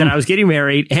 He said, I was getting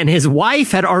married and his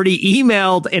wife had already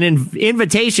emailed an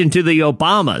invitation to the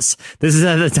Obamas. This is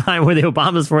at the time when the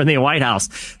Obamas were in the White House.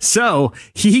 So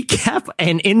he kept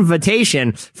an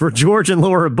invitation for George and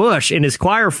Laura Bush in his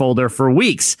choir folder for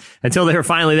weeks until they were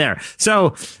finally there.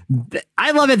 So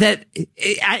I love it that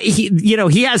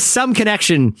he has some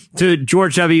connection to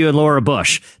George W. and Laura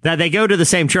Bush, that they go to the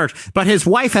same church, but his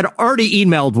wife had already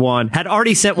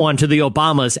sent one to the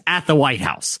Obamas at the White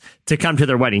House to come to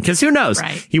their wedding. Because who knows?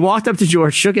 Right. He walked up to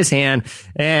George, shook his hand,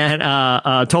 and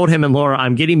told him and Laura,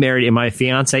 "I'm getting married, and my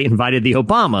fiance invited the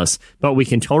Obamas, but we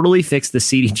can totally fix the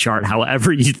seating chart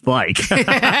however you'd like." Are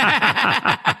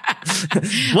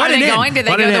they going? Did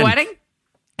they go to the wedding?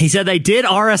 He said they did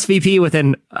RSVP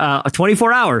within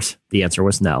 24 hours. The answer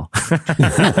was no. Have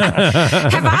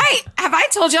I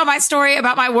told y'all my story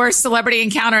about my worst celebrity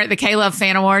encounter at the K-Love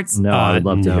Fan Awards? No, I would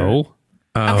love to hear it.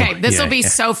 Okay, this will be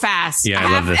so fast. Yeah,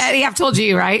 I love this. Eddie, I've told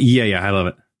you, right? Yeah, I love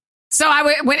it. So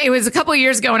when it was a couple of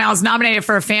years ago when I was nominated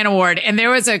for a fan award, and there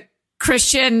was a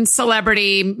Christian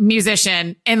celebrity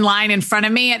musician in line in front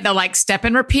of me at the step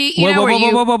and repeat.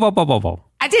 Whoa.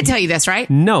 I did tell you this, right?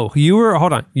 No,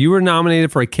 hold on. You were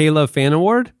nominated for a K-Love Fan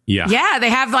Award? Yeah. Yeah, they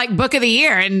have Book of the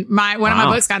Year, and one of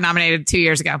my books got nominated 2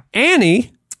 years ago.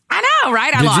 Annie? I know,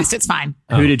 right? I lost. It's fine.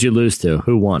 Who did you lose to?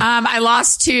 Who won? I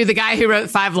lost to the guy who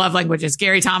wrote 5 Love Languages,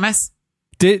 Gary Thomas.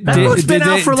 That book's been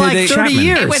out for 30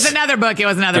 years. It was another book.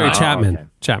 Gary Chapman.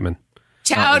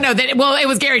 It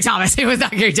was Gary Thomas. It was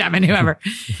not Gary Chapman, whoever.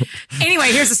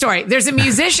 Anyway, here's the story. There's a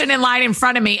musician in line in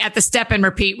front of me at the step and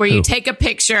repeat where you take a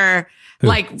picture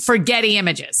for Getty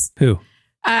Images. Who?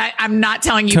 I'm not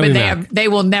telling you, Toby but Mac. they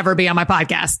will never be on my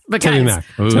podcast because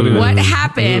Toby Mac. what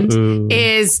happened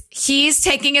is he's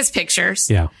taking his pictures.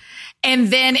 Yeah. And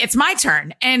then it's my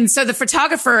turn. And so the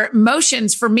photographer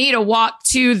motions for me to walk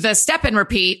to the step and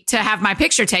repeat to have my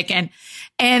picture taken.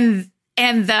 And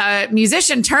the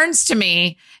musician turns to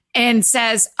me and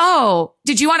says, "Oh,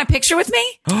 did you want a picture with me?"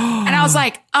 And I was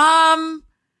like,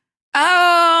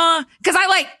 cause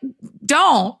I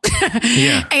don't.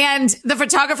 Yeah. And the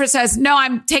photographer says, "No,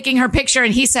 I'm taking her picture."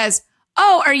 And he says,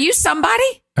 "Oh, are you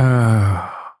somebody?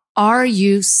 Are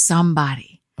you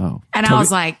somebody?" Oh. And I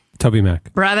was like, Toby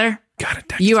Mac. "Brother, Got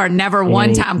it. you are never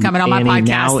one time coming on my Annie, podcast."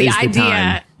 now The is the idea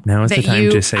time. Now is the that time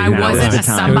to say I now wasn't is a the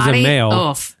time. somebody. It was a male.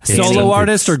 Oof. Solo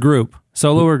artist or group?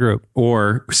 Solo or group?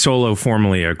 Or solo,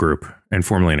 formerly a group, and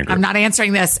formerly in a group. I'm not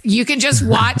answering this. You can just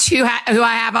watch who I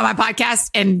have on my podcast,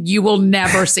 and you will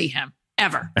never see him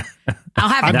ever. I'll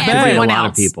have everyone a lot else.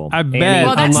 of people. I bet. Annie,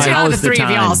 Well, that's I'm two out of now's the three of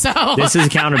time. y'all. So This is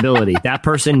accountability. That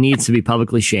person needs to be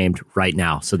publicly shamed right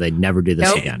now, so they never do this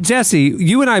Nope. again. Jesse,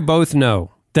 you and I both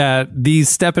know that these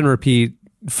step and repeat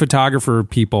photographer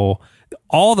people,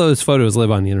 all those photos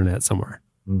live on the internet somewhere.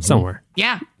 Somewhere.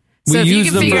 yeah. We So if you use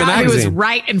can them figure for the out who was magazine.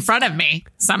 right in front of me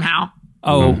somehow,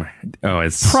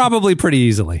 It's Probably pretty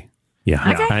easily.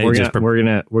 yeah. Okay. I We're just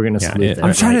gonna sleuth it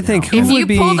I'm trying right to think now. who if would you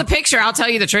be pull the picture, I'll tell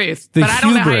you the truth. The But I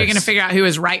don't know how you're hubris. going to figure out who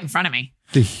is right in front of me.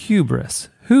 the hubris.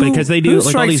 Who? because they do who all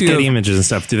strikes these you Getty as- images and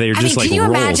stuff. They're just can you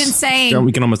rolls. imagine saying, So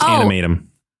we can almost "Oh, animate them.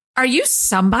 Are you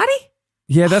somebody?"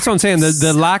 Yeah, that's what I'm saying.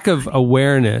 The lack of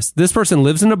awareness. This person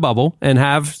lives in a bubble and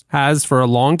has for a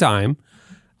long time.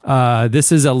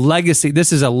 This is a legacy.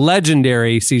 This is a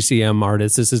legendary CCM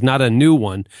artist. This is not a new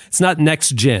one. It's not next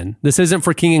gen. This isn't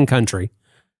for King and Country.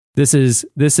 This is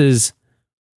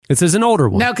an older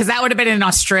one. No, because that would have been an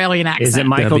Australian accent. Is it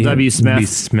Michael W. Smith?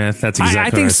 Smith. That's exactly. I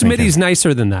what think was thinking. Smitty's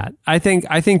nicer than that. I think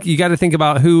you got to think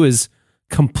about who is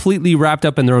completely wrapped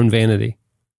up in their own vanity.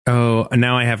 Oh,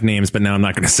 now I have names, but now I'm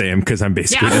not going to say them because I'm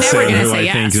basically Yeah, I'm just never saying gonna who say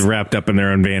I think yes. is wrapped up in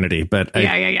their own vanity. But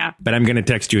Yeah. But I'm going to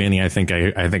text you, Annie. I think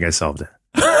I solved it.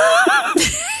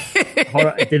 Hold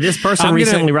on. Did this person I'm gonna-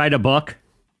 recently write a book?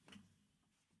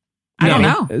 I don't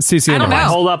know. CCM. I don't If I know.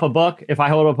 hold up a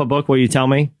book, will you tell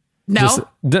me? No.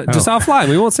 Just offline.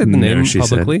 We won't say the name she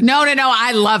said. publicly. No.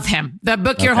 I love him. The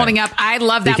book you're holding up, I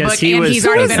love that Because book. he And was- he's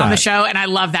already Who is been on the that? show, and I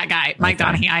love that guy, Mike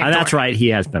Donahue. I adore That's him. right. He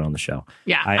has been on the show.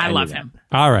 Yeah, I knew love that. him.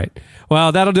 All right.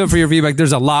 Well, that'll do it for your feedback.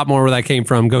 There's a lot more where that came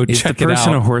from. Go Is the check it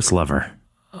person a out horse lover?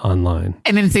 online.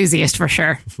 An enthusiast for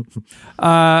sure.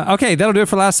 Okay, that'll do it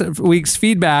for last week's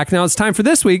feedback. Now it's time for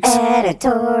this week's.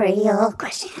 Editorial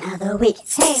question of the week.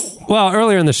 Hey. Well,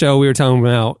 earlier in the show, we were talking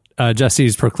about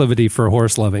Jesse's proclivity for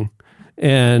horse loving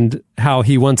and how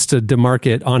he wants to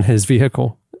demarcate on his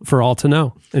vehicle for all to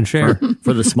know and share.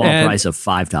 For the small And- price of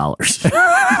 $5.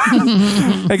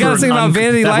 I got to think about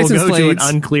vanity that will license go to an plates.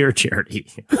 unclear charity.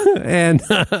 and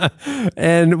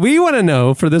and we want to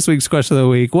know for this week's question of the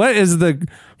week, what is the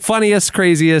funniest,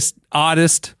 craziest,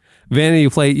 oddest vanity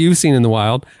plate you've seen in the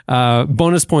wild?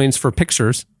 Bonus points for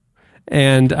pictures.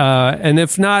 And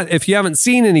if not, if you haven't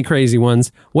seen any crazy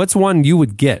ones, what's one you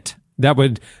would get that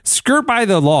would skirt by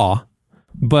the law,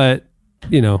 but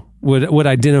would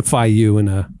identify you in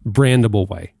a brandable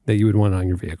way that you would want on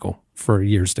your vehicle for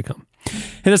years to come?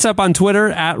 Hit us up on Twitter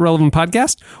at Relevant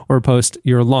Podcast or post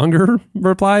your longer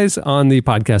replies on the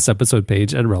podcast episode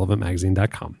page at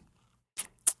relevantmagazine.com.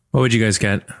 What would you guys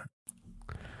get?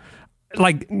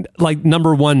 Like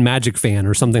number one Magic fan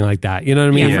or something like that. You know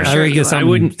what I mean? Yeah, for sure you would. I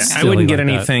wouldn't get like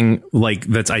anything like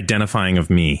that's identifying of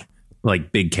me,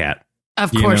 like Big Cat.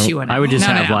 Of course you wouldn't. I would just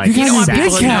have like you don't want Big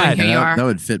people Cat. knowing who you are. That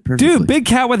would fit perfectly. Dude, Big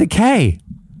Cat with a K.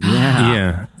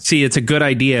 Yeah. See, it's a good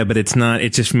idea, but it's not.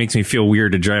 It just makes me feel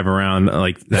weird to drive around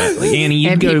like that. Like, Annie, you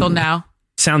And go. people know.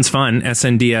 Sounds fun.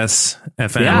 SNDS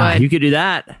FM. Yeah, you could do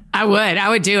that. I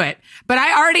would do it. But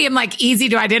I already am like easy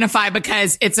to identify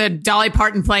because it's a Dolly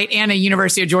Parton plate and a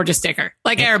University of Georgia sticker.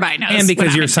 Like everybody knows. And because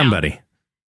when you're I'm in town. somebody.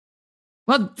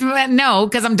 Well, no,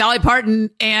 because I'm Dolly Parton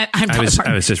and I'm Dolly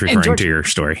Parton. I was just and referring Georgia. to your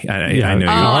story. I Yeah. know Oh,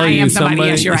 you I am somebody.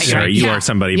 Yes, you're right. Sorry, you are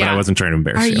somebody, but I wasn't trying to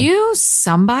embarrass Are you. you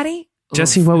somebody?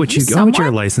 Jesse, Oof. what would Are you? What would your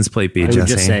someone? license plate be, It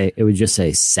Jesse? would just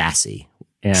say sassy.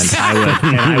 And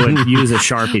I would use a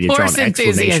Sharpie to draw Horse an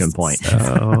exclamation enthusiasts. point.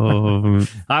 Oh,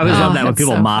 I always love that when that's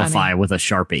people so modify funny. with a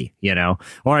Sharpie,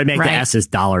 or I make the Right. S's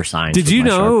dollar signs. Did with you my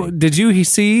know? Sharpie. Did you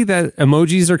see that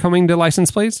emojis are coming to license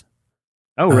plates?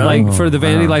 Oh, really? Like for the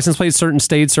vanity license plates, certain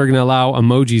states are going to allow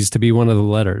emojis to be one of the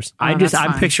letters. I'm that's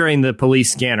fine. picturing the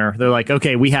police scanner. They're like,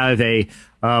 okay, we have a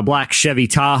black Chevy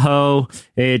Tahoe.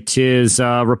 It is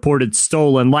reported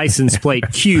stolen. License plate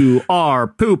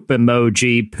QR poop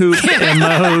emoji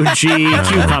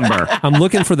cucumber. I'm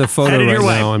looking for the photo Headed right your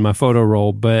way. now in my photo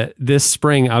roll, but this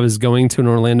spring I was going to an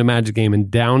Orlando Magic game in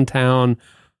downtown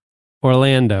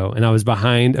Orlando, and I was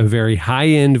behind a very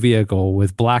high-end vehicle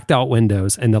with blacked out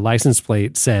windows, and the license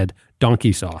plate said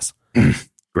donkey sauce.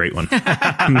 great one.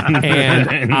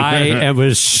 And I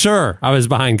was sure I was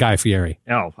behind Guy Fieri.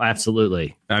 Oh,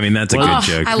 absolutely. I mean, that's a good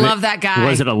joke. I love that guy.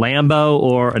 Was it a Lambo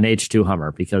or an H2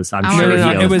 Hummer? Because I'm Oh, sure no, he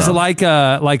owns It was both. like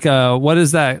a what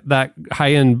is that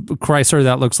high-end Chrysler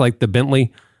that looks like the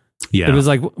Bentley? Yeah. It was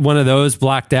like one of those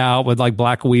blacked out with like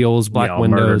black wheels, black all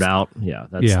windows. murdered out. Yeah,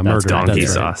 that's murdered. donkey That's right.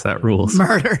 sauce. That rules.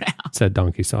 Murder now? Said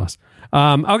donkey sauce.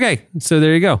 Okay, so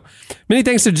there you go. Many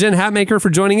thanks to Jen Hatmaker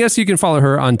for joining us. You can follow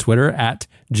her on Twitter at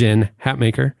Jen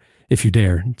Hatmaker if you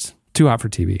dare. It's too hot for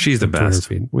TV. She's the Twitter best.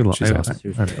 feed. We love. She's I awesome.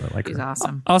 really like He's her.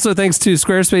 awesome. Also, thanks to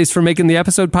Squarespace for making the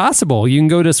episode possible. You can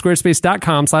go to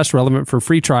squarespace.com/relevant for a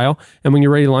free trial. And when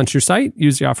you're ready to launch your site,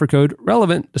 use the offer code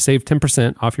RELEVANT to save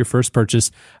 10% off your first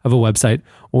purchase of a website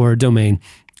or a domain.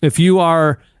 If you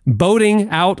are boating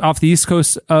out off the east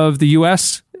coast of the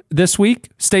U.S. this week,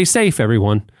 stay safe,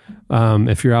 everyone,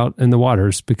 if you're out in the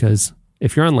waters, because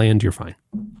if you're on land, you're fine,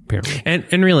 apparently. And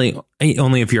really,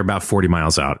 only if you're about 40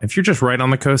 miles out. If you're just right on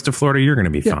the coast of Florida, you're going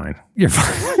to be fine. You're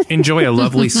fine. Enjoy a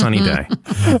lovely sunny day.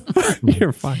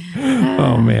 You're fine.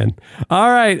 Oh, man. All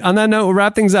right. On that note, we'll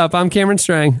wrap things up. I'm Cameron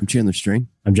Strang. I'm Chandler String.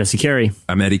 I'm Jesse Carey.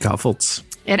 I'm Eddie Kaufholz.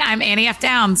 And I'm Annie F.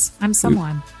 Downs. I'm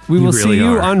someone. We will really see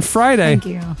you are. on Friday. Thank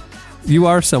you. You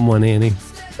are someone, Annie.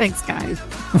 Thanks, guys.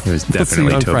 It was We'll see you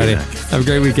definitely on Toby Friday. Mac. Have a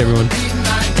great week, everyone.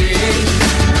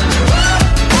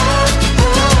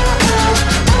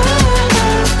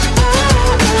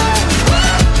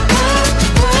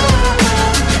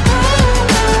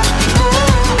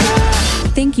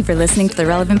 Thank you for listening to the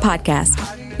Relevant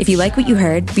Podcast. If you like what you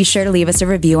heard, be sure to leave us a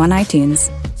review on iTunes.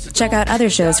 Check out other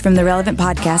shows from the Relevant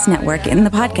Podcast Network in the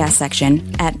podcast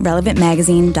section at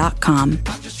relevantmagazine.com.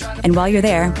 And while you're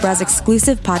there, browse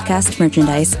exclusive podcast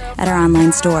merchandise at our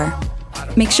online store.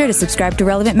 Make sure to subscribe to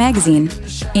Relevant Magazine.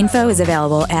 Info is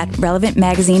available at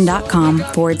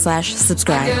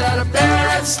relevantmagazine.com/subscribe. Get out of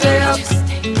bed, stay up,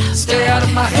 stay out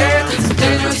of my head, it's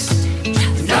dangerous.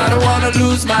 And I don't wanna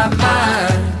lose my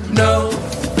mind, no. I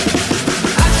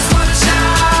just wanna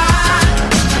shine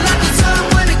like the sun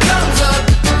when it comes up.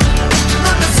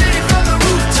 Run the city from the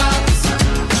rooftops.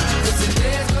 'Cause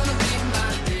today's gonna be my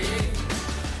day.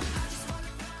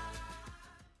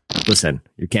 Listen,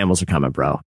 your camels are coming,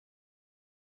 bro.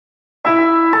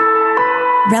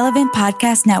 Relevant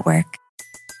Podcast Network.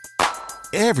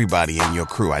 Everybody in your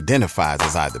crew identifies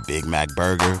as either Big Mac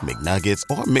Burger, McNuggets,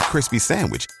 or McCrispy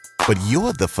Sandwich. But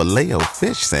you're the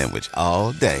Filet-O-Fish Sandwich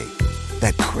all day.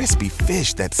 That crispy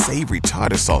fish, that savory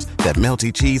tartar sauce, that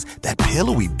melty cheese, that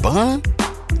pillowy bun.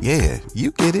 Yeah,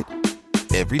 you get it.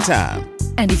 Every time.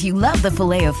 And if you love the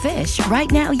Filet-O-Fish, right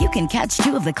now you can catch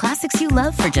two of the classics you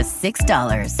love for just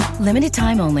 $6. Limited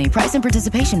time only. Price and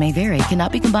participation may vary.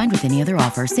 Cannot be combined with any other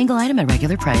offer. Single item at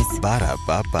regular price.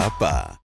 Ba-da-ba-ba-ba.